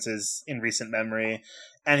performances in recent memory.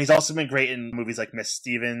 And he's also been great in movies like Miss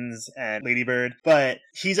Stevens and Lady Bird. But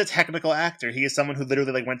he's a technical actor. He is someone who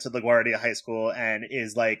literally like went to LaGuardia High School and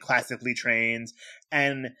is like classically trained.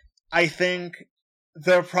 And I think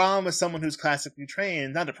the problem with someone who's classically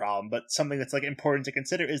trained, not a problem, but something that's like important to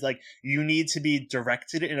consider, is like you need to be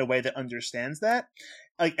directed in a way that understands that.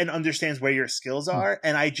 Like, and understands where your skills are,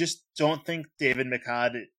 and I just don't think David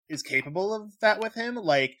McCall is capable of that with him.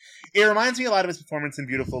 Like, it reminds me a lot of his performance in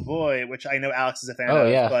Beautiful Boy, which I know Alex is a fan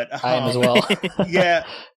of. Yeah, but I am as well. Yeah,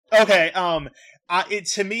 Okay,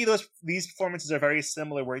 to me, these performances are very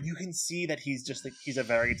similar, where you can see that he's a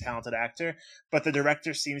very talented actor, but the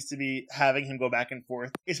director seems to be having him go back and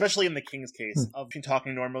forth, especially in the King's case, of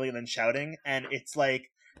talking normally and then shouting, and it's like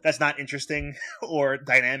that's not interesting or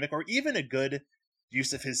dynamic or even a good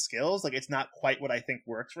use of his skills. Like, it's not quite what I think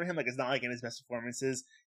works for him. Like, it's not like in his best performances,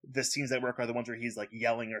 the scenes that work are the ones where he's like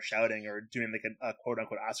yelling or shouting or doing like a quote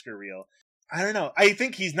unquote Oscar reel. I don't know. I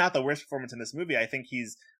think he's not the worst performance in this movie. I think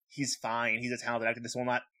he's fine. He's a talented actor. This will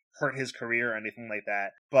not hurt his career or anything like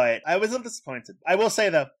that. But I was a little disappointed. I will say,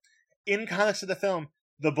 though, in context of the film,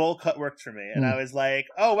 the bowl cut worked for me. And I was like,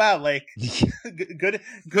 oh, wow, like, good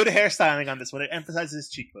hairstyling on this one. It emphasizes his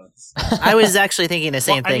cheekbones. I was actually thinking the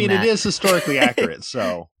same thing, I mean, Matt. it is historically accurate,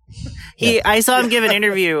 so... I saw him give an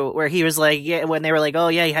interview where he was like, yeah, when they were like, oh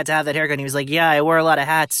yeah, you had to have that haircut. And he was like, yeah, I wore a lot of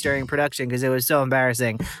hats during production because it was so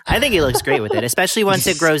embarrassing. I think he looks great with it, especially once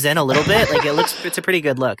it grows in a little bit. Like, it's a pretty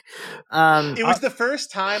good look. It was the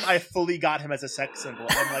first time I fully got him as a sex symbol.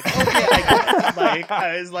 I'm like, oh yeah, I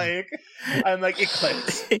get it. I'm like, it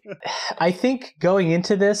clicked. I think going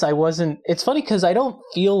into this, it's funny because I don't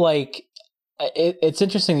feel like, it's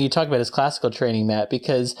interesting that you talk about his classical training, Matt,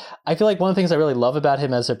 because I feel like one of the things I really love about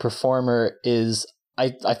him as a performer is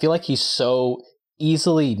I feel like he's so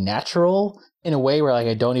easily natural in a way where like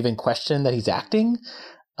I don't even question that he's acting.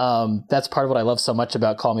 That's part of what I love so much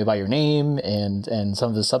about Call Me by Your Name and some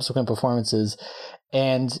of the subsequent performances.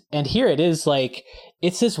 And here it is like,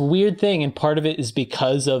 it's this weird thing. And part of it is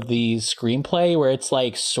because of the screenplay where it's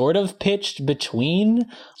like sort of pitched between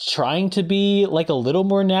trying to be like a little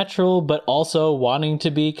more natural, but also wanting to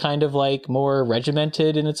be kind of like more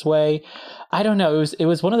regimented in its way. I don't know. It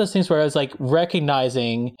was one of those things where I was like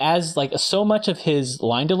recognizing as like so much of his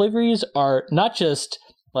line deliveries are not just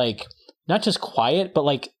quiet, but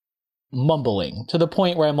like mumbling to the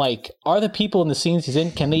point where I'm like, are the people in the scenes he's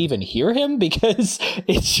in, can they even hear him? Because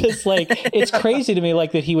it's just like, it's crazy to me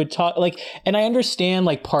like that he would talk like, and I understand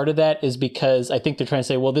like part of that is because I think they're trying to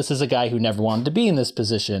say, well, this is a guy who never wanted to be in this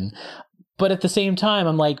position. But at the same time,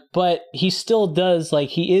 I'm like, but he still does, like,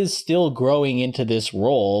 he is still growing into this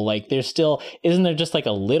role. Like, isn't there just like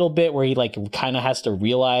a little bit where he like kind of has to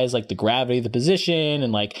realize like the gravity of the position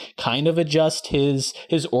and like kind of adjust his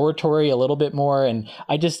oratory a little bit more. And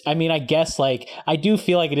I guess like, I do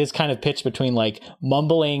feel like it is kind of pitched between like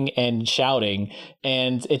mumbling and shouting.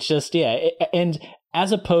 And it's just, and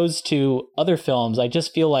as opposed to other films, I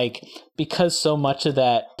just feel like because so much of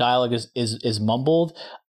that dialogue is mumbled,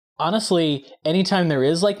 honestly, anytime there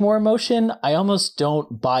is like more emotion, I almost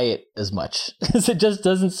don't buy it as much because it just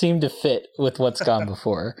doesn't seem to fit with what's gone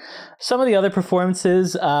before. Some of the other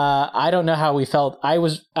performances, I don't know how we felt.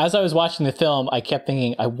 As I was watching the film, I kept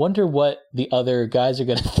thinking, I wonder what the other guys are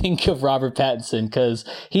going to think of Robert Pattinson because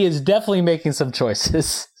he is definitely making some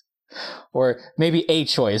choices. Or maybe a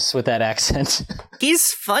choice with that accent.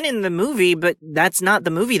 He's fun in the movie, but that's not the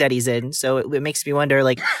movie that he's in. So it makes me wonder,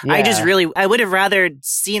 like, yeah. I would have rather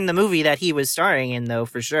seen the movie that he was starring in, though,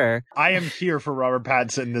 for sure. I am here for Robert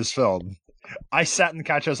Pattinson in this film. I sat in the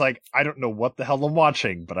couch, I was like, I don't know what the hell I'm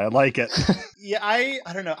watching, but I like it. Yeah, I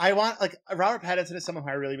don't know. I want, like, Robert Pattinson is someone who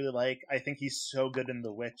I really, really like. I think he's so good in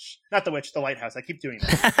The Witch. Not The Witch, The Lighthouse. I keep doing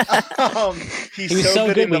that. He was so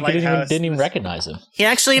good in The Lighthouse. Didn't even recognize him. He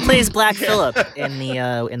actually plays Black Phillip in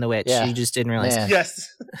The Witch. Yeah. You just didn't realize.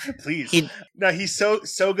 Yes, please. He's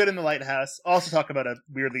so good in The Lighthouse. Also talk about a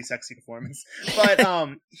weirdly sexy performance. But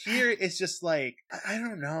here it's just like, I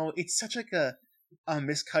don't know. It's such like a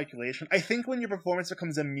miscalculation. I think when your performance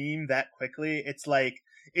becomes a meme that quickly, it's like,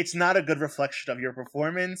 it's not a good reflection of your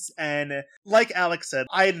performance. And like Alex said,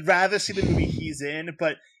 I'd rather see the movie he's in,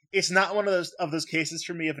 but it's not one of those cases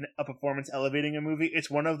for me of a performance elevating a movie. It's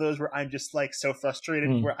one of those where I'm just like so frustrated,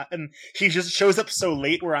 and he just shows up so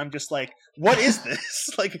late where I'm just like, what is this?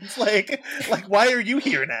 Like, it's like why are you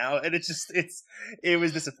here now? And it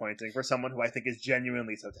was disappointing for someone who I think is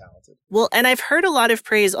genuinely so talented. Well, and I've heard a lot of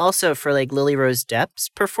praise also for like Lily Rose Depp's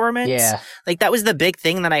performance. Yeah, like that was the big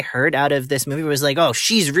thing that I heard out of this movie was like, oh,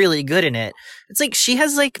 she's really good in it. It's like she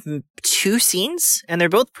has like 2 scenes, and they're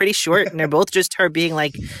both pretty short, and they're both just her being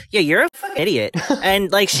like, yeah, you're a fucking idiot.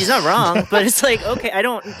 And like, she's not wrong, but it's like, okay, I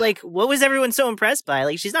don't like, what was everyone so impressed by?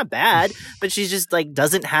 Like, she's not bad, but she's just like,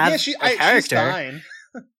 doesn't have a character. She's fine.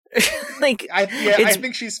 Like, I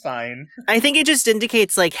think she's fine. I think it just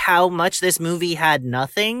indicates like how much this movie had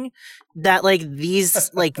nothing, that like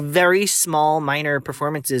these like very small minor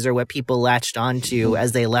performances are what people latched onto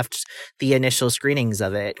as they left the initial screenings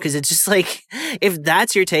of it. Cause it's just like, if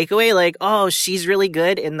that's your takeaway, like, oh, she's really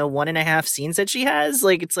good in the 1.5 scenes that she has,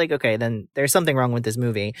 like, it's like, okay, then there's something wrong with this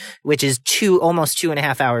movie, which is almost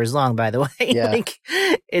 2.5 hours long, by the way. Yeah. Like,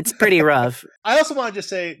 it's pretty rough. I also want to just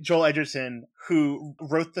say Joel Edgerton, who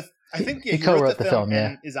wrote he co-wrote the film,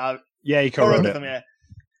 and is out. Yeah, he co-wrote the it. film, yeah.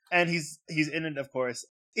 And he's in it, of course.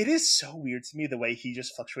 It is so weird to me the way he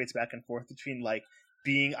just fluctuates back and forth between like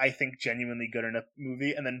being, I think, genuinely good in a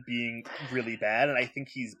movie and then being really bad. And I think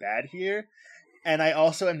he's bad here. And I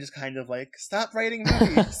also am just kind of like, stop writing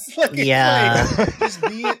movies. Like, Yeah.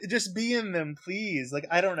 like, just be in them, please. Like,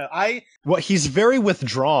 I don't know. Well, he's very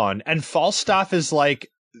withdrawn, and Falstaff is like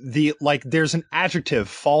there's an adjective,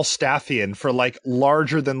 Falstaffian, for like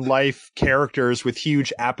larger than life characters with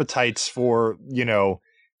huge appetites for, you know,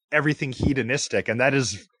 everything hedonistic, and that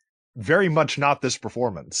is very much not this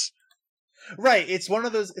performance. Right, it's one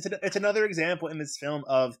of those. It's another example in this film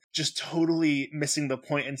of just totally missing the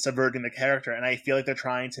point and subverting the character. And I feel like they're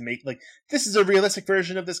trying to make like this is a realistic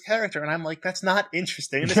version of this character, and I'm like, that's not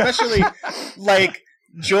interesting. And especially like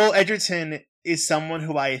Joel Edgerton is someone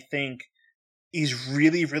who I think is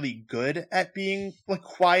really, really good at being like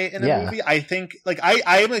quiet in a movie. I think like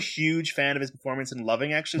I am a huge fan of his performance in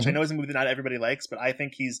Loving, actually, which I know is a movie that not everybody likes, but I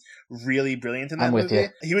think he's really brilliant in that movie. You.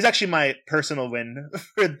 He was actually my personal win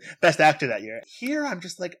for Best Actor that year. Here, I'm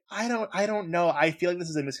just like, I don't know. I feel like this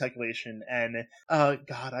is a miscalculation, and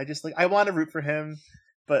God, I just like I want to root for him.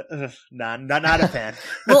 But not a fan.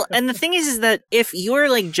 Well, and the thing is that if you're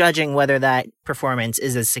like judging whether that performance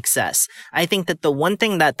is a success, I think that the one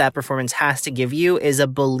thing that performance has to give you is a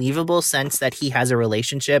believable sense that he has a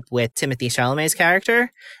relationship with Timothée Chalamet's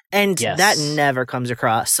character. And that never comes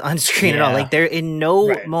across on screen at all. Like, there in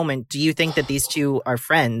no moment do you think that these two are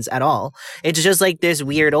friends at all. It's just like this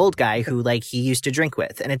weird old guy who like he used to drink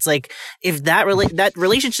with. And it's like, if that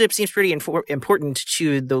relationship seems pretty important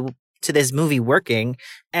to this movie working,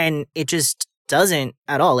 and it just doesn't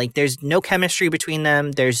at all. Like, there's no chemistry between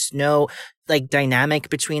them. There's no like dynamic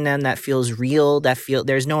between them that feels real.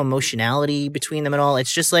 There's no emotionality between them at all.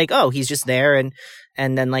 It's just like, oh, he's just there,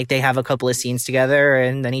 and then like they have a couple of scenes together,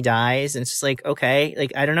 and then he dies, and it's just like, okay,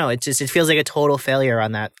 like I don't know. It feels like a total failure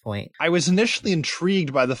on that point. I was initially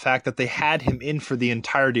intrigued by the fact that they had him in for the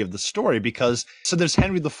entirety of the story, because so there's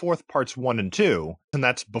Henry IV parts 1 and 2, and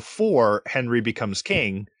that's before Henry becomes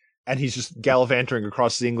king. And he's just gallivanting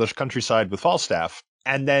across the English countryside with Falstaff.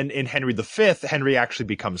 And then in Henry V, Henry actually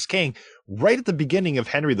becomes king. Right at the beginning of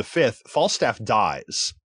Henry V, Falstaff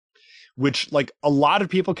dies, which like a lot of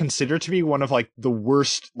people consider to be one of like the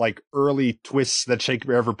worst like early twists that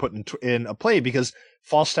Shakespeare ever put in a play, because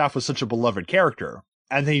Falstaff was such a beloved character.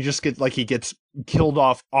 And then he gets killed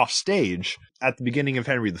off stage at the beginning of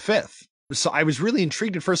Henry V. So I was really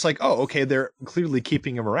intrigued at first, like, oh, okay, they're clearly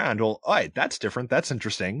keeping him around. Well, all right, that's different. That's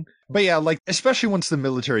interesting. But yeah, like, especially once the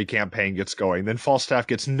military campaign gets going, then Falstaff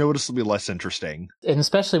gets noticeably less interesting. And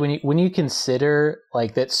especially when you consider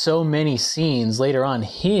like that so many scenes later on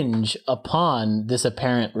hinge upon this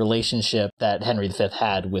apparent relationship that Henry V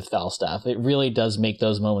had with Falstaff. It really does make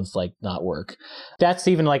those moments like not work. That's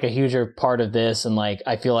even like a huger part of this. And like,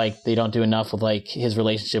 I feel like they don't do enough with like his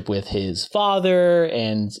relationship with his father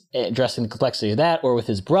and addressing the complexity of that, or with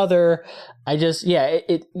his brother. I just,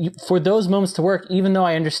 for those moments to work, even though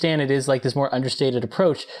I understand it is like this more understated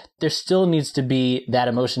approach, there still needs to be that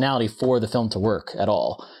emotionality for the film to work at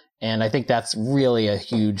all. And I think that's really a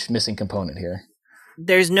huge missing component here.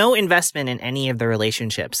 There's no investment in any of the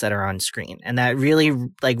relationships that are on screen. And that really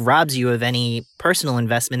like robs you of any personal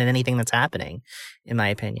investment in anything that's happening, in my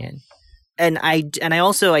opinion. And I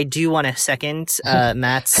do want to second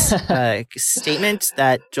Matt's statement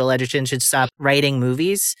that Joel Edgerton should stop writing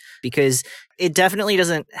movies, because it definitely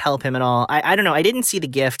doesn't help him at all. I don't know. I didn't see The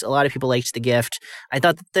Gift. A lot of people liked The Gift. I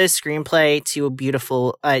thought that the screenplay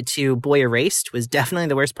to Boy Erased was definitely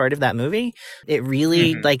the worst part of that movie. It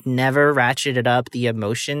really like never ratcheted up the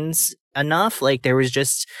emotions enough. Like there was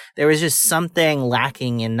just something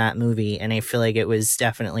lacking in that movie, and I feel like it was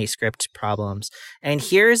definitely script problems. And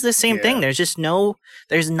here's the same thing.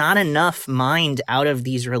 There's not enough mind out of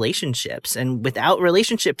these relationships, and without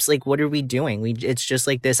relationships, like what are we doing? It's just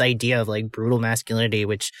like this idea of like brutal masculinity,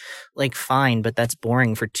 which like fine, but that's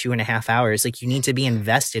boring for 2.5 hours. Like you need to be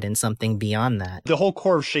invested in something beyond that. The whole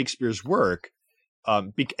core of Shakespeare's work,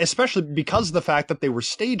 especially because of the fact that they were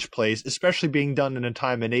stage plays, especially being done in a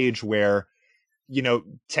time and age where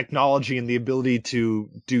technology and the ability to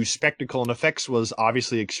do spectacle and effects was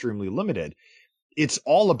obviously extremely limited. It's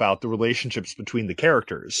all about the relationships between the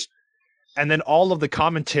characters. And then all of the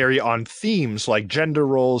commentary on themes like gender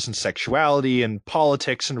roles and sexuality and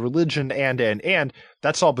politics and religion and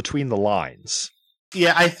that's all between the lines.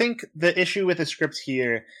 Yeah, I think the issue with the script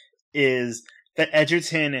here is that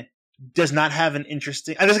Edgerton does not have an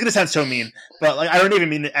interesting... This is going to sound so mean, but I don't even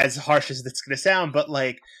mean it as harsh as it's going to sound, but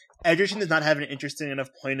Edgerton does not have an interesting enough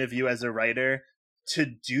point of view as a writer to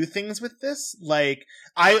do things with this.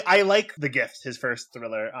 I like The Gift, his first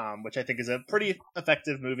thriller, which I think is a pretty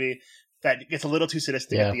effective movie that gets a little too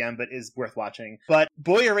sadistic at the end, but is worth watching. But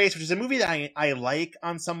Boy Erased, which is a movie that I like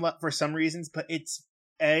for some reasons, but it's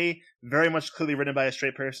very much clearly written by a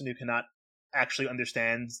straight person who cannot actually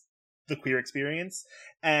understand the queer experience,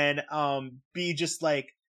 and B, just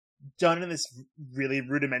done in this really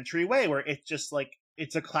rudimentary way where it's just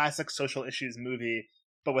it's a classic social issues movie,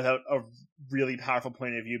 but without a really powerful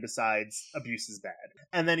point of view besides abuse is bad.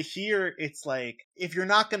 And then here, it's if you're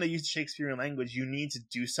not going to use Shakespearean language, you need to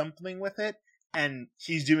do something with it, and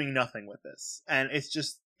he's doing nothing with this. And it's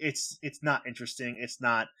just, it's not interesting. It's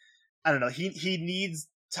not, I don't know, he needs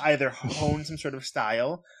to either hone some sort of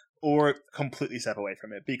style or completely step away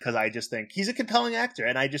from it, because I just think he's a compelling actor,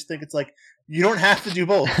 and I just think it's you don't have to do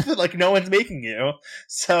both. No one's making you.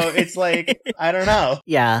 So it's I don't know.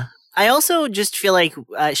 Yeah. I also just feel like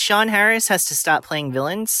Sean Harris has to stop playing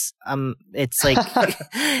villains. It's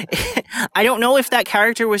I don't know if that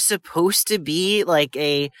character was supposed to be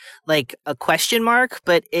a question mark,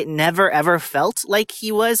 but it never ever felt like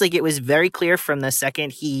he was. It was very clear from the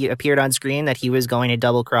second he appeared on screen that he was going to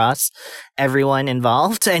double cross everyone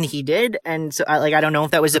involved, and he did. And so I don't know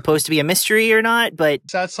if that was supposed to be a mystery or not, but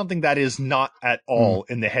that's something that is not at all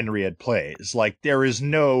in the Henriette plays. There is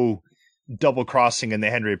no double crossing in the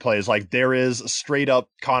Henry plays. There is a straight up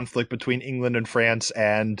conflict between England and France,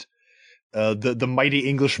 and the mighty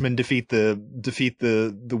Englishmen defeat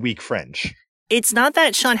the weak French. It's not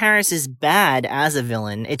that Sean Harris is bad as a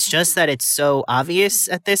villain. It's just that it's so obvious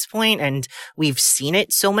at this point, and we've seen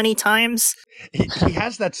it so many times. He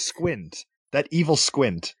has that squint, that evil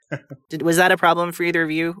squint. Was that a problem for either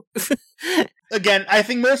of you? Again, I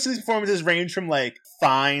think most of these performances range from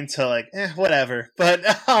fine to whatever, but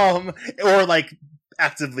or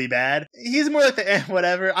actively bad. He's more the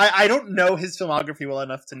whatever. I don't know his filmography well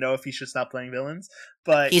enough to know if he should stop playing villains,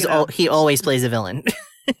 but he always plays a villain.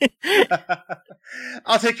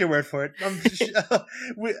 I'll take your word for it.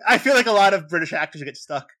 I feel like a lot of British actors get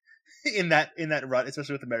stuck in that rut,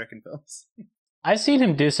 especially with American films. I've seen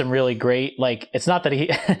him do some really great, it's not that he,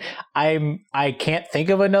 I can't think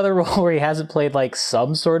of another role where he hasn't played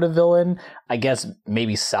some sort of villain. I guess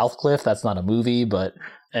maybe Southcliffe, that's not a movie,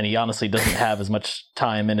 and he honestly doesn't have as much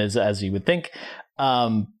time in as you would think.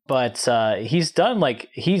 But he's done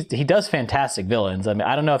he does fantastic villains. I mean,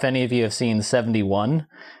 I don't know if any of you have seen 71,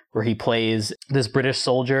 where he plays this British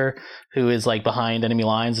soldier who is behind enemy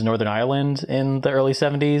lines in Northern Ireland in the early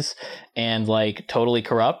 70s and totally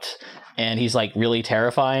corrupt. And he's really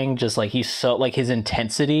terrifying. Just he's so his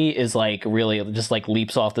intensity is really just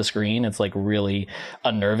leaps off the screen. It's really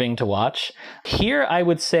unnerving to watch. Here, I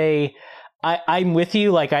would say I'm with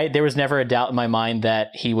you. There was never a doubt in my mind that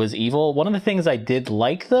he was evil. One of the things I did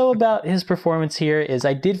like though about his performance here is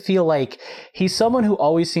I did feel like he's someone who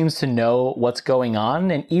always seems to know what's going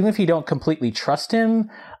on. And even if you don't completely trust him,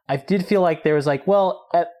 I did feel like there was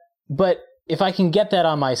but if I can get that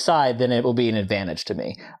on my side, then it will be an advantage to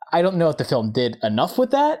me. I don't know if the film did enough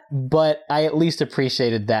with that, but I at least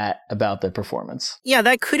appreciated that about the performance. Yeah,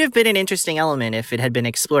 that could have been an interesting element if it had been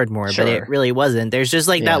explored more, sure. But it really wasn't. There's just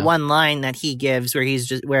that one line that he gives where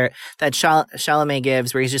Chalamet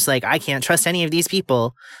gives where he's just I can't trust any of these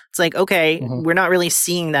people. It's okay, we're not really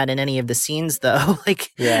seeing that in any of the scenes though.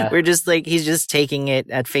 We're just he's just taking it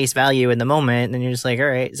at face value in the moment, and you're just all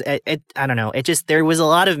right. I don't know. There was a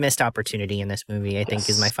lot of missed opportunity in this movie, I think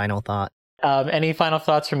is my final thought. Any final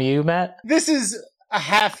thoughts from you, Matt? This is a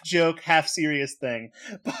half joke, half serious thing,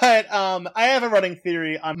 but I have a running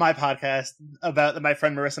theory on my podcast about that my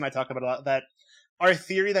friend Marissa and I talk about a lot, that our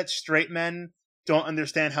theory that straight men don't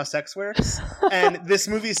understand how sex works, and this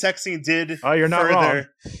movie's sex scene did. Oh, you're not wrong.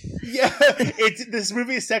 Yeah, this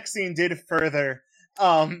movie's sex scene did further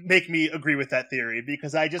make me agree with that theory,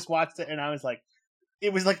 because I just watched it and I was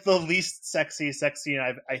it was the least sexy sex scene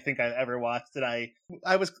I think I've ever watched, and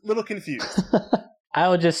I was a little confused. I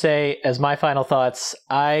would just say, as my final thoughts,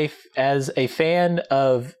 as a fan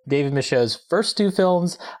of David Michôd's first two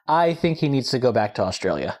films, I think he needs to go back to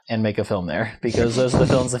Australia and make a film there, because those are the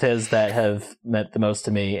films of his that have meant the most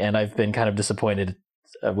to me, and I've been kind of disappointed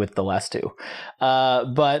with the last two.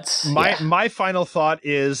 But my final thought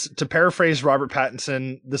is, to paraphrase Robert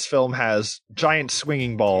Pattinson, this film has giant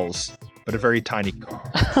swinging balls, but a very tiny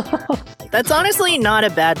car. That's honestly not a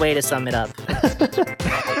bad way to sum it up.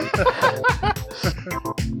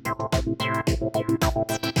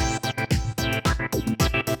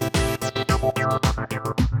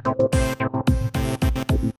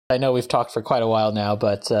 I know we've talked for quite a while now,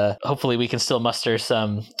 but hopefully we can still muster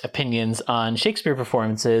some opinions on Shakespeare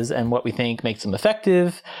performances and what we think makes them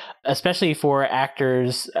effective, especially for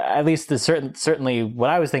actors. At least certainly what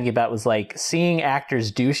I was thinking about was like seeing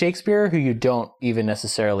actors do Shakespeare who you don't even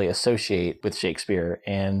necessarily associate with Shakespeare.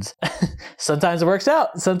 And sometimes it works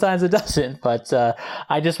out, sometimes it doesn't. But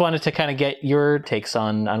I just wanted to kind of get your takes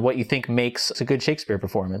on what you think makes a good Shakespeare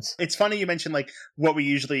performance. It's funny you mentioned like what we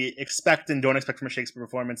usually expect and don't expect from a Shakespeare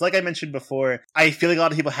performance. Like I mentioned before, I feel like a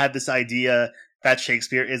lot of people had this idea that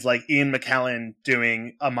Shakespeare is like Ian McKellen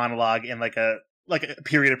doing a monologue in like a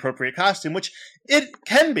period appropriate costume, which it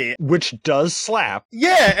can be, which does slap.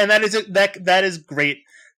 Yeah, and that is great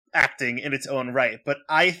acting in its own right. But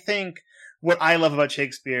I think what I love about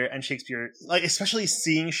Shakespeare and Shakespeare, like especially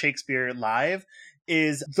seeing Shakespeare live,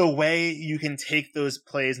 is the way you can take those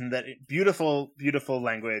plays in that beautiful, beautiful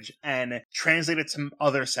language and translate it to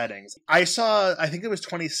other settings. I think it was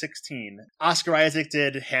 2016, Oscar Isaac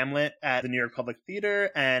did Hamlet at the New York Public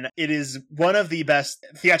Theater, and it is one of the best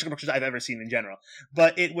theatrical productions I've ever seen in general.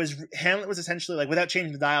 But Hamlet was essentially, like, without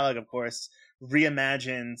changing the dialogue, of course,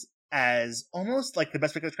 reimagined as almost like the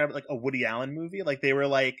best way to describe it, like a Woody Allen movie. Like they were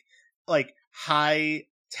like high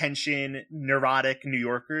tension, neurotic New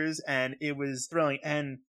Yorkers, and it was thrilling.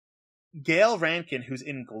 And Gail Rankin, who's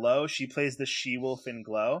in Glow, she plays the she-wolf in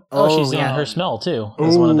Glow. She's in Her Smell too,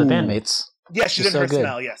 as one of the bandmates. Yeah, she's in Her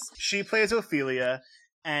Smell, yes. She plays Ophelia,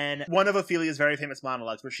 and one of Ophelia's very famous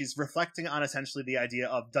monologues where she's reflecting on essentially the idea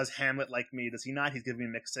of, does Hamlet like me? Does he not? He's giving me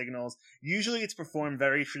mixed signals. Usually it's performed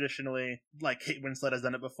very traditionally, like Kate Winslet has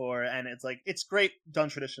done it before, and it's great done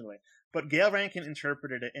traditionally. But Gail Rankin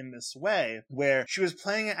interpreted it in this way, where she was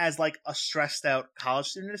playing it as like a stressed out college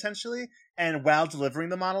student, essentially, and while delivering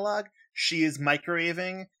the monologue, she is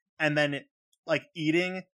microwaving and then like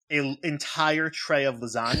eating an entire tray of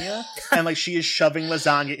lasagna, and like she is shoving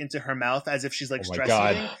lasagna into her mouth as if she's like stress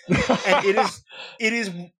eating. And it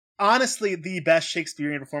is honestly the best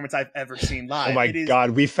Shakespearean performance I've ever seen live. Oh my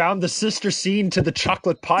God, we found the sister scene to the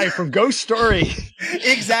chocolate pie from Ghost Story.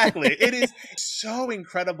 Exactly. It is so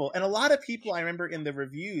incredible. And a lot of people, I remember in the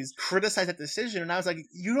reviews, criticized that decision, and I was like,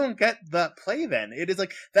 you don't get the play then. It is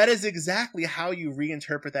like, that is exactly how you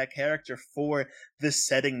reinterpret that character for the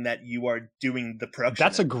setting that you are doing the production.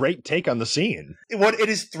 That's a great take on the scene. It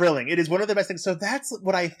is thrilling. It is one of the best things. So that's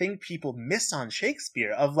what I think people miss on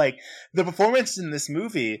Shakespeare, of like the performance in this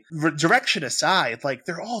movie, direction aside, like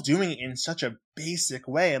they're all doing it in such a basic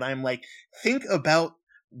way. And I'm like, think about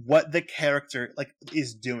what the character like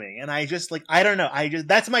is doing. And I just like, I don't know.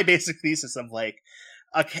 That's my basic thesis of like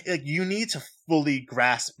you need to fully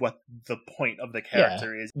grasp what the point of the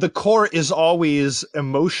character is. The core is always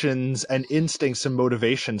emotions and instincts and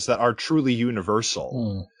motivations that are truly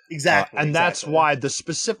universal. Exactly. And that's why the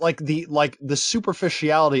specific, the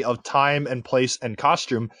superficiality of time and place and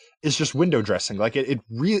costume is just window dressing. Like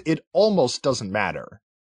it almost doesn't matter.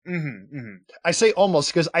 Mm-hmm, mm-hmm. I say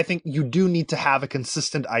almost because I think you do need to have a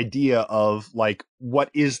consistent idea of like, what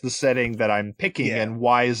is the setting that I'm picking and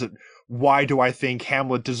why do I think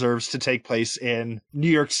Hamlet deserves to take place in New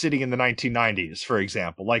York City in the 1990s, for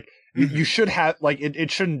example? Like, you should have, like, it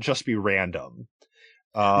shouldn't just be random.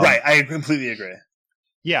 Right, I completely agree.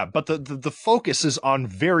 Yeah, but the focus is on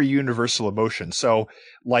very universal emotion. So,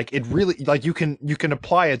 like, it really, like, you can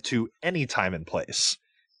apply it to any time and place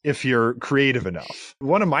if you're creative enough.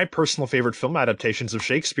 One of my personal favorite film adaptations of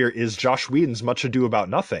Shakespeare is Joss Whedon's Much Ado About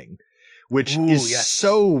Nothing, which is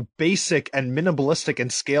so basic and minimalistic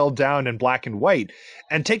and scaled down in black and white,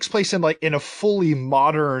 and takes place in a fully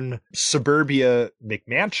modern suburbia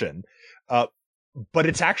McMansion. But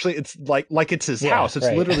it's it's his house.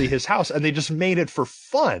 It's literally his house, and they just made it for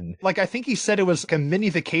fun. Like, I think he said it was like a mini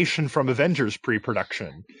vacation from Avengers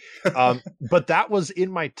pre-production. But that was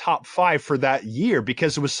in my top 5 for that year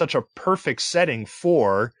because it was such a perfect setting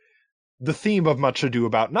for the theme of Much Ado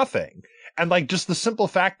About Nothing. And like, just the simple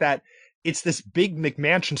fact that it's this big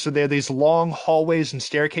McMansion, so there are these long hallways and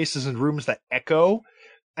staircases and rooms that echo,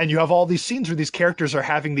 and you have all these scenes where these characters are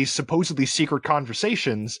having these supposedly secret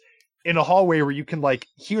conversations in a hallway where you can like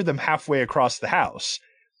hear them halfway across the house,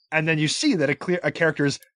 and then you see that a character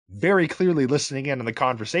is very clearly listening in on the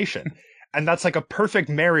conversation. And that's like a perfect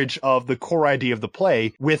marriage of the core idea of the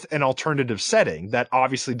play with an alternative setting that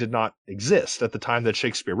obviously did not exist at the time that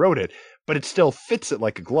Shakespeare wrote it, but it still fits it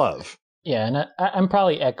like a glove. Yeah, and I'm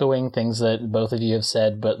probably echoing things that both of you have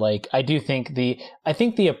said, but like I think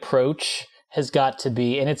the approach has got to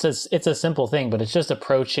be, and it's a simple thing, but it's just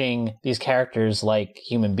approaching these characters like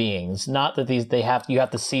human beings. Not that you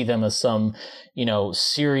have to see them as some,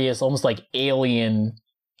 serious, almost like alien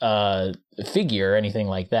figure or anything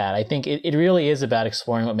like that. I think it really is about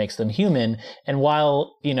exploring what makes them human. And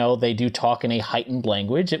while, they do talk in a heightened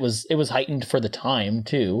language, it was heightened for the time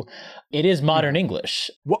too. It is modern English.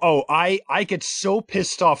 Oh, I get so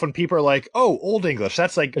pissed off when people are like, "Oh, Old English."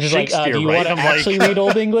 That's like Shakespeare, like, do you right? want to actually read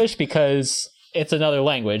Old English because it's another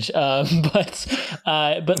language? But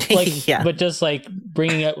like, yeah. But just like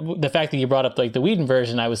bringing up the fact that you brought up like the Whedon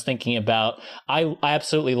version, I was thinking about. I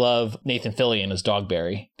absolutely love Nathan Fillion as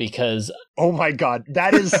Dogberry because oh my god,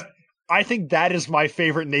 that is. I think that is my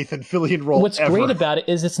favorite Nathan Fillion role What's ever. great about it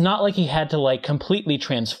is it's not like he had to like completely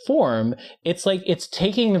transform. It's like it's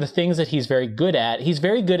taking the things that he's very good at. He's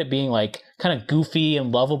very good at being like kind of goofy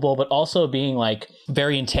and lovable, but also being like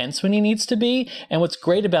very intense when he needs to be. And what's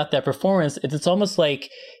great about that performance is it's almost like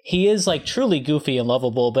he is like truly goofy and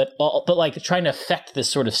lovable, but like trying to affect this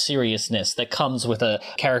sort of seriousness that comes with a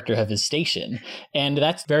character of his station. And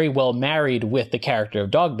that's very well married with the character of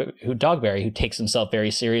Dogberry, who takes himself very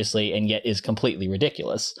seriously and yet is completely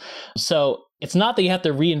ridiculous. So it's not that you have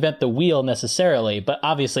to reinvent the wheel necessarily, but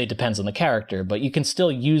obviously it depends on the character, but you can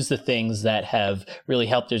still use the things that have really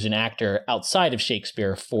helped as an actor outside of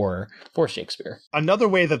Shakespeare for Shakespeare. Another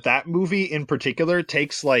way that movie in particular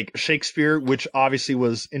takes like Shakespeare, which obviously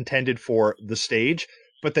was intended for the stage,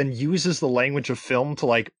 but then uses the language of film to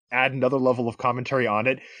like add another level of commentary on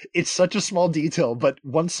it. It's such a small detail, but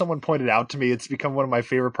once someone pointed out to me, it's become one of my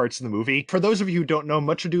favorite parts of the movie. For those of you who don't know,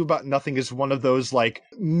 Much Ado About Nothing is one of those like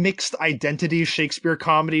mixed identity Shakespeare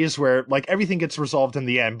comedies where like everything gets resolved in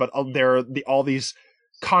the end, but there are all these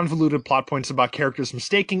convoluted plot points about characters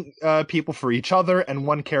mistaking people for each other, and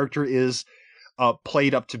one character is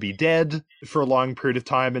played up to be dead for a long period of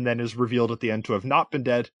time and then is revealed at the end to have not been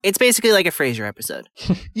dead. It's basically like a Frasier episode.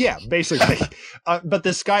 Yeah, basically. But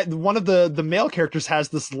this guy, one of the male characters has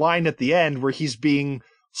this line at the end where he's being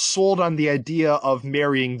sold on the idea of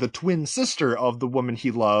marrying the twin sister of the woman he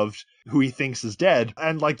loved, who he thinks is dead.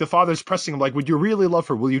 And like the father's pressing him like, would you really love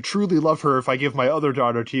her? Will you truly love her if I give my other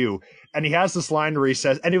daughter to you? And he has this line where he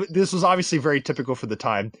says, and this was obviously very typical for the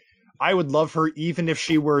time, I would love her even if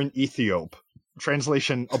she were an Ethiop.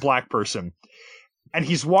 Translation, a black person. And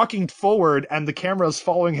he's walking forward and the camera is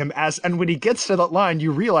following him and when he gets to that line,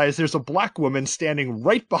 you realize there's a black woman standing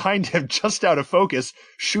right behind him, just out of focus,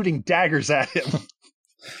 shooting daggers at him.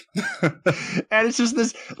 And it's just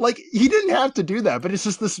this, like, he didn't have to do that, but it's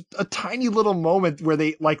just a tiny little moment where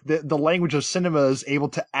they, like, the language of cinema is able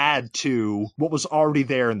to add to what was already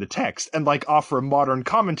there in the text and, like, offer a modern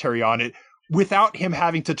commentary on it without him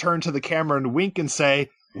having to turn to the camera and wink and say,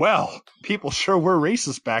 well, people sure were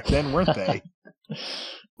racist back then, weren't they?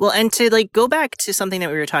 Well, and to like go back to something that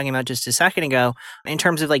we were talking about just a second ago, in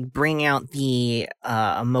terms of like bringing out the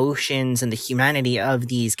emotions and the humanity of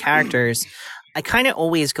these characters, I kind of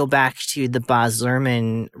always go back to the Baz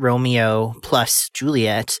Luhrmann Romeo plus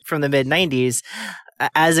Juliet from the mid-90s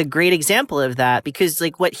as a great example of that, because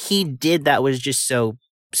like what he did that was just so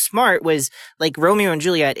smart was like Romeo and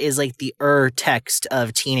Juliet is like the text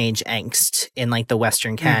of teenage angst in like the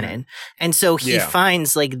Western canon. And so he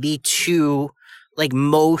finds like the two like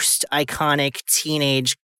most iconic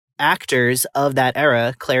teenage actors of that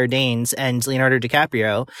era, Claire Danes and Leonardo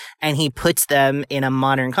DiCaprio, and he puts them in a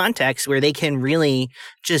modern context where they can really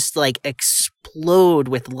just like explode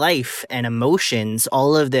with life and emotions,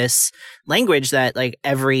 all of this language that like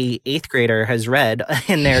every 8th grader has read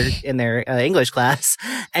in their English class,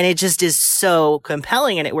 and it just is so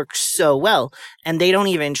compelling and it works so well. And they don't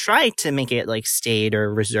even try to make it like staid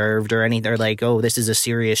or reserved or anything. They're like, oh, this is a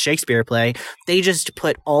serious Shakespeare play. They just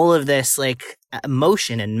put all of this like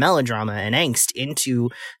emotion and melodrama and angst into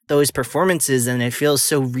those performances, and it feels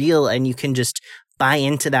so real, and you can just buy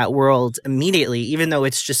into that world immediately, even though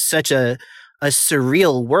it's just such a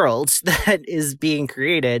surreal world that is being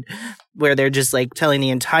created, where they're just like telling the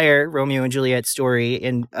entire Romeo and Juliet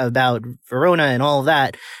story about Verona and all of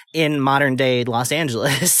that in modern day Los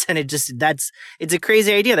Angeles. And it's a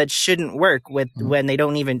crazy idea that shouldn't work when they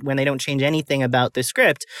don't change anything about the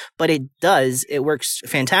script, but it does. It works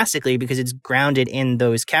fantastically because it's grounded in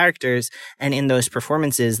those characters and in those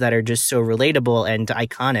performances that are just so relatable and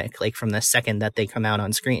iconic, like from the second that they come out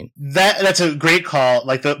on screen. That's a great call.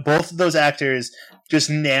 Like both of those actors just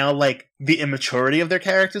nail like the immaturity of their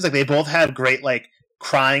characters. Like they both have great like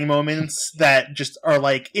crying moments that just are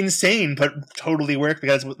like insane but totally work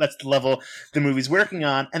because that's the level the movie's working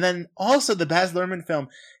on. And then also the Baz Luhrmann film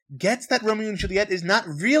gets that Romeo and Juliet is not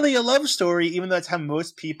really a love story, even though that's how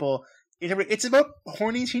most people interpret. It's about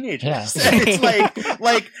horny teenagers. Yeah. It's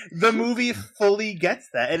like the movie fully gets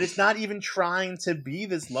that, and it's not even trying to be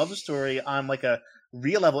this love story on like a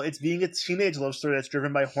real level. It's being a teenage love story that's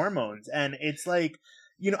driven by hormones, and it's like,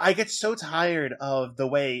 you know, I get so tired of the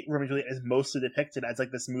way Romeo and Juliet is mostly depicted as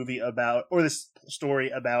like this movie about, or this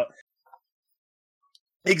story about.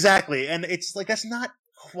 Exactly. And it's like, that's not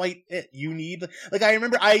quite it. You need, like, I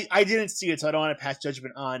remember, I didn't see it, so I don't want to pass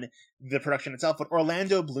judgment on the production itself, but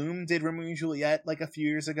Orlando Bloom did Romeo and Juliet like a few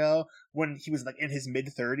years ago when he was like in his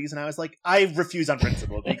mid-30s, and I was like, I refuse on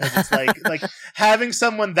principle, because it's like having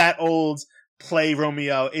someone that old play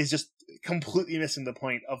Romeo is just completely missing the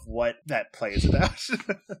point of what that play is about.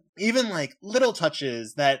 Even like little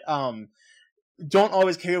touches that don't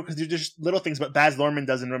always carry over because they're just little things, but Baz Luhrmann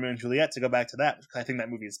does in Romeo and Juliet, to go back to that, I think that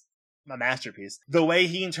movie is a masterpiece. The way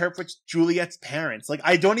he interprets Juliet's parents, like,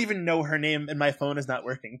 I don't even know her name and my phone is not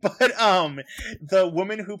working, but the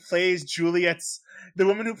woman who plays Juliet's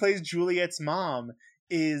mom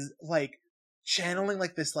is like channeling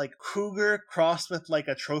like this like cougar crossed with like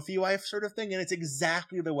a trophy wife sort of thing, and it's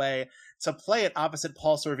exactly the way to play it, opposite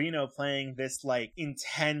Paul Sorvino playing this like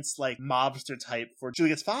intense like mobster type for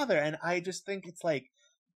Juliet's father. And I just think it's like,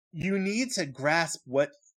 you need to grasp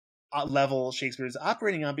what level Shakespeare is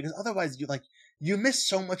operating on, because otherwise you miss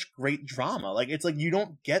so much great drama. Like, it's like you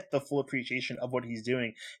don't get the full appreciation of what he's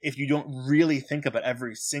doing if you don't really think about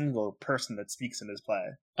every single person that speaks in his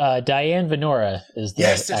play. Diane Venora is the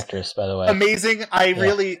actress, by the way. Amazing.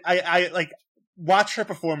 I like, watch her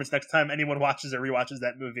performance next time anyone watches or rewatches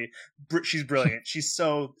that movie. She's brilliant. She's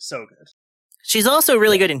so good. She's also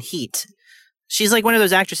really good in Heat. She's like one of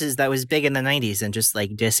those actresses that was big in the 90s and just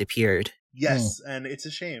like disappeared. Yes, and it's a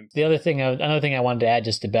shame. Another thing I wanted to add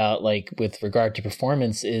just about like with regard to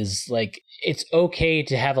performance is like, it's okay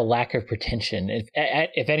to have a lack of pretension.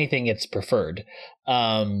 If anything, it's preferred.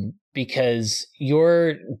 Because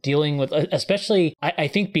you're dealing with, especially, I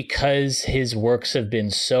think because his works have been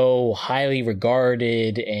so highly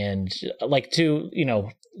regarded and like to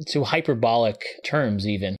hyperbolic terms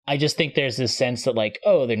even, I just think there's this sense that like,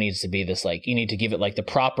 oh, there needs to be this like, you need to give it like the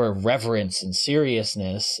proper reverence and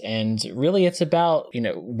seriousness. And really it's about,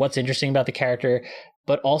 what's interesting about the character,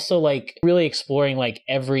 but also like really exploring like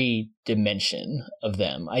every dimension of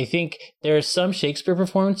them. I think there are some Shakespeare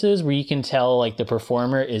performances where you can tell like the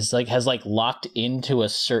performer is like, has like locked into a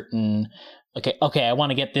certain, okay, I want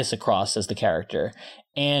to get this across as the character.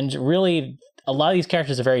 And really a lot of these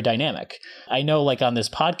characters are very dynamic. I know like on this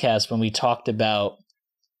podcast when we talked about,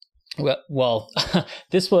 well,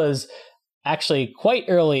 this was actually quite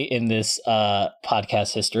early in this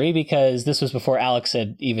podcast history, because this was before Alex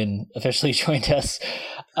had even officially joined us.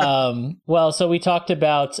 So we talked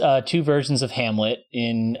about two versions of Hamlet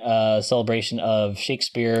in celebration of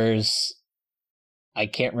Shakespeare's, I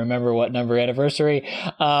can't remember what number anniversary,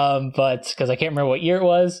 but because I can't remember what year it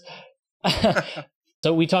was.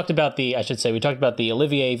 So we talked about the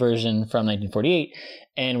Olivier version from 1948,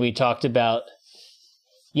 and we talked about,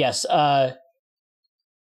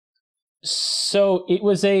 so it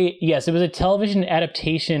was a television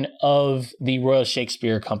adaptation of the Royal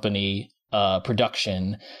Shakespeare Company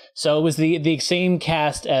production. So it was the same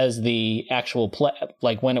cast as the actual play,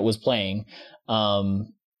 like when it was playing. So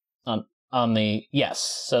they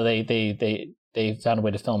found a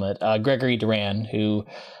way to film it. Gregory Duran, who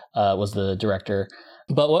was the director.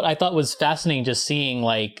 But what I thought was fascinating, just seeing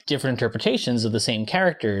like different interpretations of the same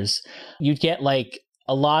characters, you'd get like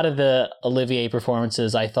a lot of the Olivier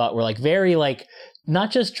performances I thought were like very like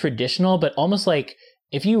not just traditional, but almost like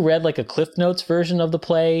if you read like a Cliff Notes version of the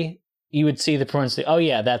play, you would see the performance say, oh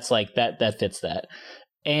yeah, that's like that fits that.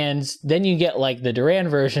 And then you get like the Duran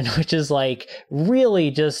version, which is like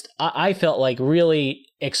really just, I felt like really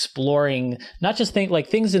exploring not just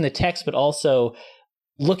things in the text, but also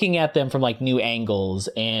looking at them from like new angles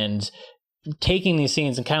and taking these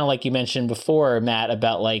scenes, and kind of like you mentioned before, Matt,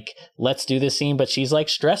 about like, let's do this scene, but she's like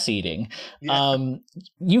stress eating. Yeah.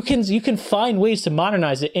 You can find ways to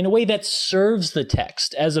modernize it in a way that serves the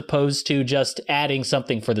text as opposed to just adding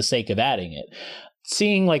something for the sake of adding it.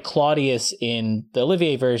 Seeing like Claudius in the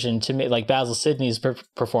Olivier version to me, like Basil Sidney's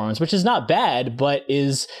performance, which is not bad, but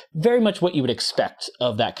is very much what you would expect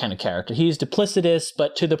of that kind of character. He's duplicitous,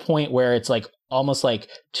 but to the point where it's like almost like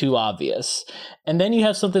too obvious. And then you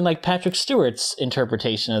have something like Patrick Stewart's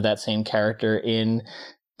interpretation of that same character in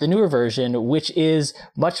the newer version, which is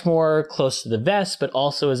much more close to the vest, but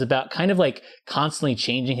also is about kind of like constantly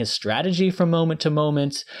changing his strategy from moment to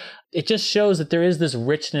moment. It just shows that there is this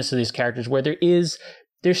richness of these characters where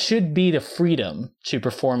there should be the freedom to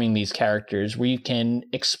performing these characters where you can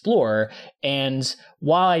explore. And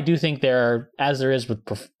while I do think as there is with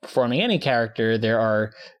performing any character, there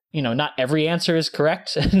are, not every answer is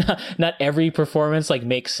correct. Not every performance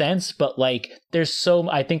makes sense, but I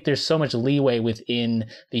think there's so much leeway within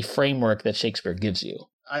the framework that Shakespeare gives you.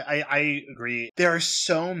 I agree. There are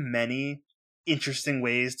so many interesting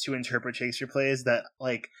ways to interpret Shakespeare plays that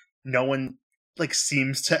no one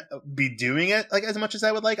seems to be doing it as much as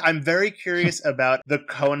I would like. I'm very curious about the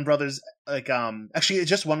Coen brothers. Actually, it's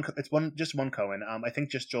just one Coen. I think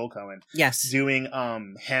just Joel Coen. Yes, doing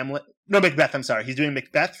Hamlet. No, Macbeth. I'm sorry. He's doing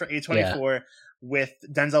Macbeth for A24 with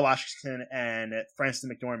Denzel Washington and Frances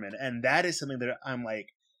McDormand, and that is something that I'm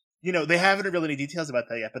they haven't revealed any details about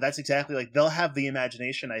that yet. But that's exactly they'll have the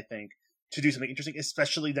imagination, I think, to do something interesting,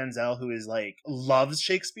 especially Denzel, who is loves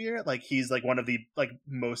Shakespeare. He's one of the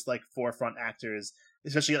most forefront actors,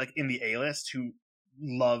 especially in the A-list, who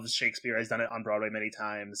loves Shakespeare, has done it on Broadway many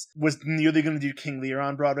times, was nearly going to do King Lear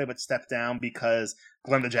on Broadway, but stepped down because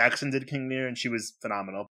Glenda Jackson did King Lear and she was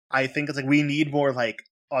phenomenal. I think it's we need more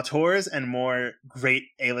auteurs and more great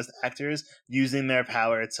A-list actors using their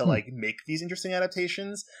power to make these interesting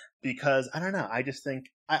adaptations, because I don't know, I just think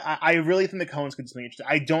I really think the Coens could do something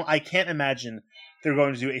interesting. I can't imagine they're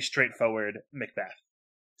going to do a straightforward Macbeth,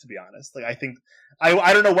 to be honest. I think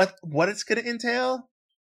I don't know what it's going to entail.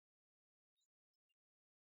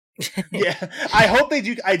 Yeah, I hope they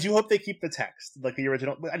do. I do hope they keep the text the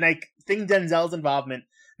original, and I think Denzel's involvement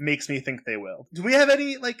makes me think they will. Do we have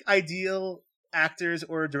any ideal actors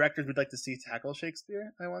or directors we'd like to see tackle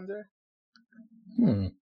Shakespeare, I wonder?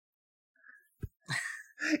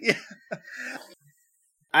 Yeah.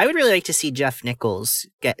 I would really like to see Jeff Nichols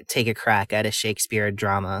take a crack at a Shakespeare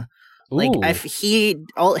drama.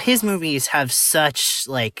 All his movies have such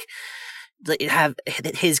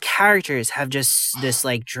his characters have just this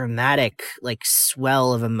dramatic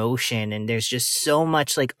swell of emotion, and there's just so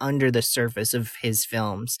much under the surface of his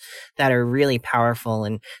films that are really powerful,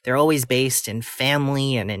 and they're always based in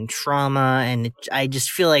family and in trauma, and I just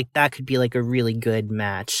feel that could be a really good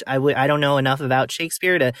match. I don't know enough about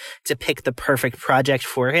Shakespeare to pick the perfect project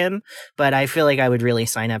for him, but I feel I would really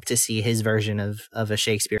sign up to see his version of a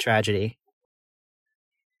Shakespeare tragedy.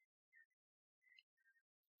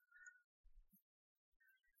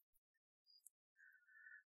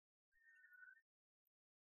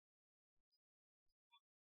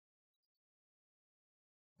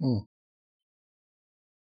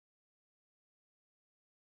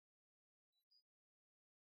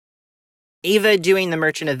 Ava doing The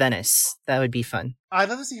Merchant of Venice. That would be fun. I'd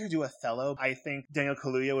love to see her do Othello. I think Daniel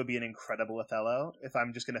Kaluuya would be an incredible Othello, if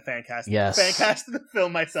I'm just going to fan cast the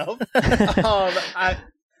film myself.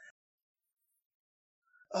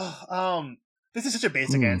 This is such a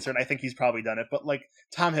basic answer, and I think he's probably done it, but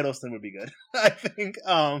Tom Hiddleston would be good. I think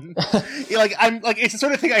it's the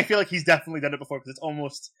sort of thing I feel he's definitely done it before, because it's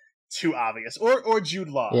almost too obvious. Or Jude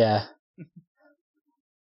Law. Yeah.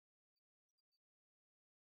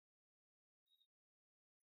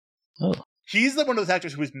 Oh. He's one of those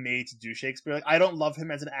actors who was made to do Shakespeare. I don't love him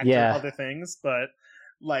as an actor or other things, but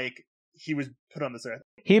he was put on this earth.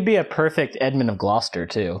 He'd be a perfect Edmund of Gloucester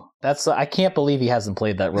too. I can't believe he hasn't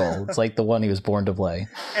played that role. It's the one he was born to play.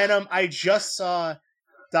 And I just saw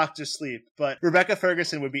Dr. Sleep, but Rebecca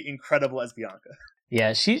Ferguson would be incredible as Bianca.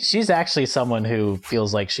 Yeah, she's actually someone who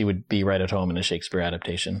feels like she would be right at home in a Shakespeare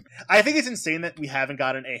adaptation. I think it's insane that we haven't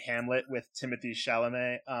gotten a Hamlet with Timothée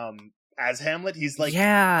Chalamet as Hamlet. He's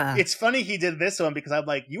yeah. It's funny he did this one, because I'm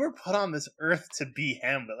you were put on this earth to be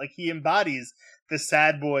Hamlet. He embodies the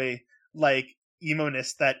sad boy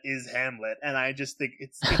emo-ness that is Hamlet, and I just think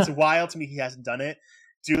it's wild to me he hasn't done it.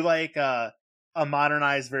 Do a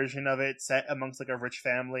modernized version of it set amongst a rich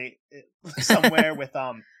family somewhere with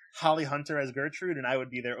Holly Hunter as Gertrude, and I would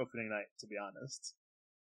be there opening night, to be honest.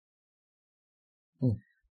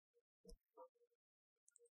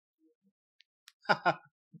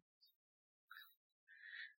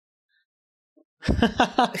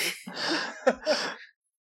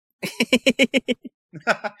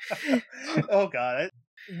 Oh god,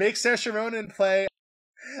 make Saoirse Ronan play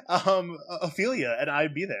Ophelia, and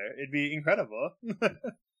I'd be there. It'd be incredible.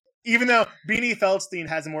 Even though Beanie Feldstein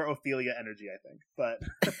has a more Ophelia energy, I think. But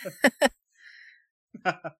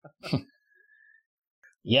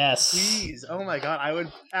yes. Jeez, oh my god, I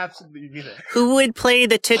would absolutely be there. Who would play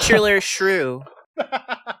the titular shrew?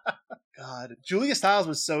 God, God, Julia Stiles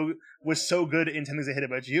was so good in 10 Things I Hate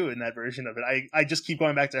About You in that version of it. I just keep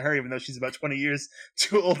going back to her, even though she's about 20 years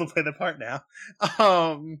too old to play the part now.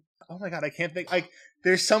 Oh my God, I can't think.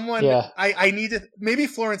 There's someone. Yeah. I need to. Maybe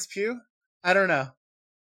Florence Pugh. I don't know.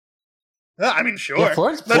 I mean, sure. Yeah,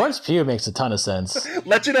 Florence Pugh makes a ton of sense.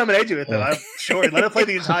 Let Janelle Monáe do it, though. Yeah. I'm sure. Let her play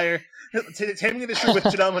the entire. Taming of the Shrew with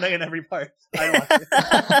Janelle Monáe in every part. I watch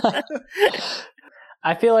it.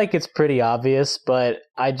 I feel like it's pretty obvious, but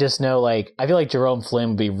I just know, I feel like Jerome Flynn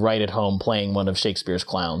would be right at home playing one of Shakespeare's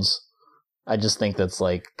clowns. I just think that's,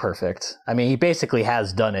 perfect. I mean, he basically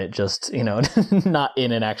has done it, just, not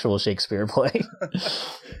in an actual Shakespeare play.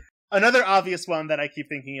 Another obvious one that I keep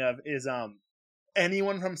thinking of is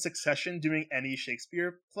anyone from Succession doing any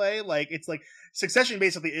Shakespeare play. It's like Succession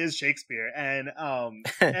basically is Shakespeare, and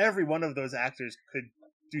every one of those actors could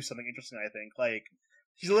do something interesting, I think.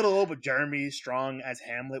 He's a little old, but Jeremy Strong as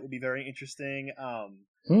Hamlet would be very interesting.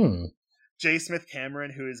 J. Smith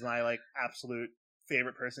Cameron, who is my absolute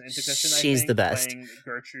favorite person in Succession, she's the best. Playing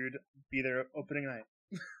Gertrude, be their opening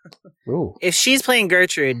night. Ooh. If she's playing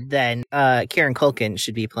Gertrude, then Kieran Culkin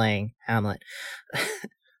should be playing Hamlet.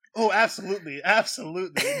 Oh, absolutely.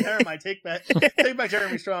 Never mind. Take back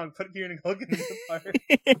Jeremy Strong. Put Kieran Culkin in the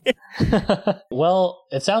part. Well,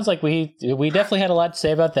 it sounds like we definitely had a lot to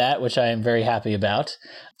say about that, which I am very happy about.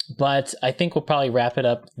 But I think we'll probably wrap it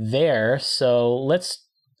up there. So let's.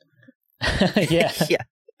 Yeah.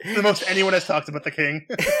 The most anyone has talked about the King.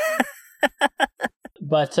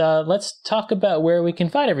 But let's talk about where we can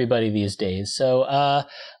find everybody these days. So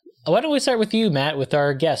why don't we start with you, Matt, with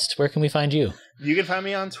our guest? Where can we find you? You can find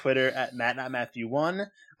me on Twitter at MattNotMatthew1.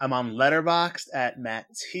 I'm on Letterboxd at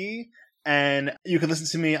MattT. And you can listen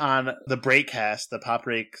to me on the Breakcast, the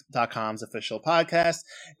popbreak.com's official podcast.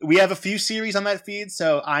 We have a few series on that feed,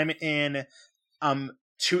 so I'm in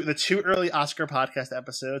the two early Oscar podcast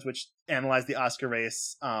episodes, which analyze the Oscar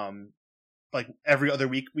race every other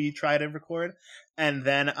week we try to record. And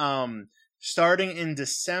then starting in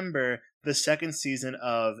December, the second season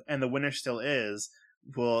of And the Winner Still Is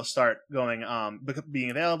will start being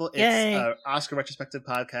available. It's an Oscar retrospective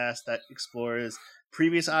podcast that explores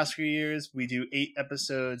previous Oscar years. We do 8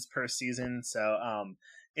 episodes per season. So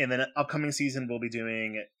in the upcoming season, we'll be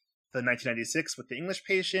doing the 1996 with The English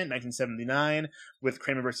Patient, 1979 with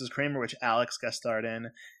Kramer versus Kramer, which Alex guest starred in,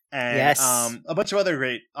 and a bunch of other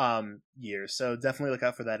great years. So definitely look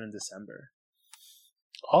out for that in December.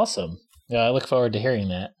 Awesome. Yeah, I look forward to hearing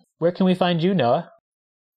that. Where can we find you, Noah?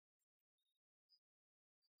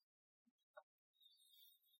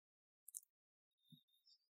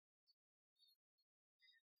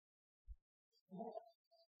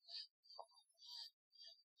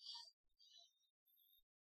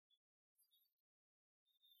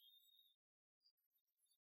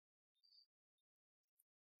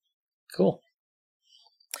 Cool.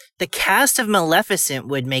 The cast of Maleficent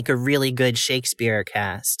would make a really good Shakespeare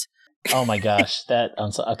cast. Oh my gosh,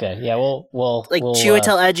 okay. Yeah, we'll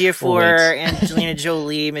Chiwetel Ejiofor, Angelina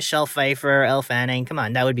Jolie, Michelle Pfeiffer, Elle Fanning. Come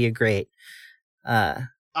on, that would be a great.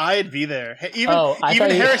 I'd be there. Hey, even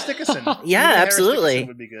Harris Dickinson. Yeah, absolutely. Harris Dickinson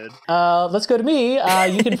would be good. Let's go to me.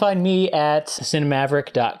 You can find me at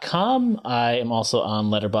cinemaverick.com. I am also on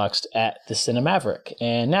Letterboxd at the Cinemaverick.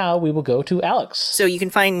 And now we will go to Alex. So you can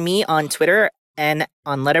find me on Twitter and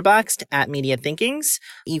on Letterboxd at Media Thinkings.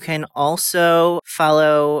 You can also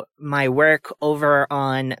follow my work over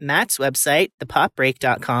on Matt's website,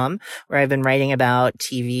 thepopbreak.com, where I've been writing about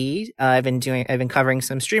TV. I've been covering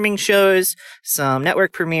some streaming shows, some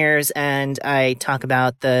network premieres, and I talk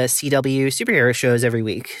about the CW superhero shows every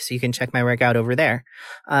week. So you can check my work out over there.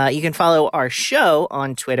 You can follow our show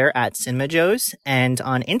on Twitter at CinemaJoes and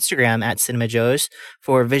on Instagram at CinemaJoes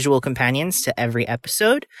for visual companions to every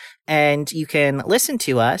episode. And you can listen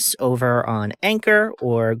to us over on Anchor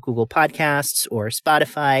or Google Podcasts or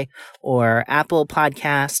Spotify or Apple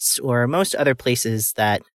Podcasts or most other places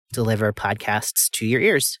that deliver podcasts to your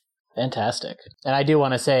ears. Fantastic. And I do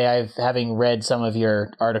want to say, having read some of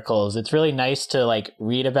your articles, it's really nice to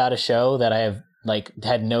read about a show that I have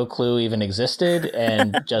had no clue even existed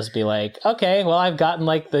and just be okay, well, I've gotten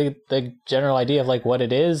the general idea of what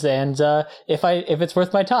it is and if it's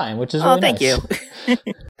worth my time, which is really nice. Thank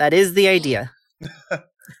you. That is the idea.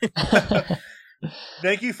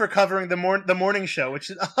 Thank you for covering the morning show,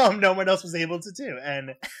 which no one else was able to do,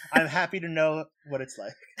 and I'm happy to know what it's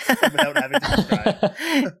like without having to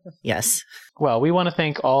describe. Yes. Well, we want to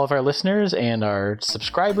thank all of our listeners and our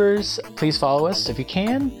subscribers. Please follow us if you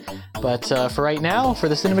can. But for right now, for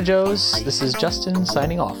the Cinema Joes, this is Justin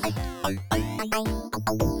signing off.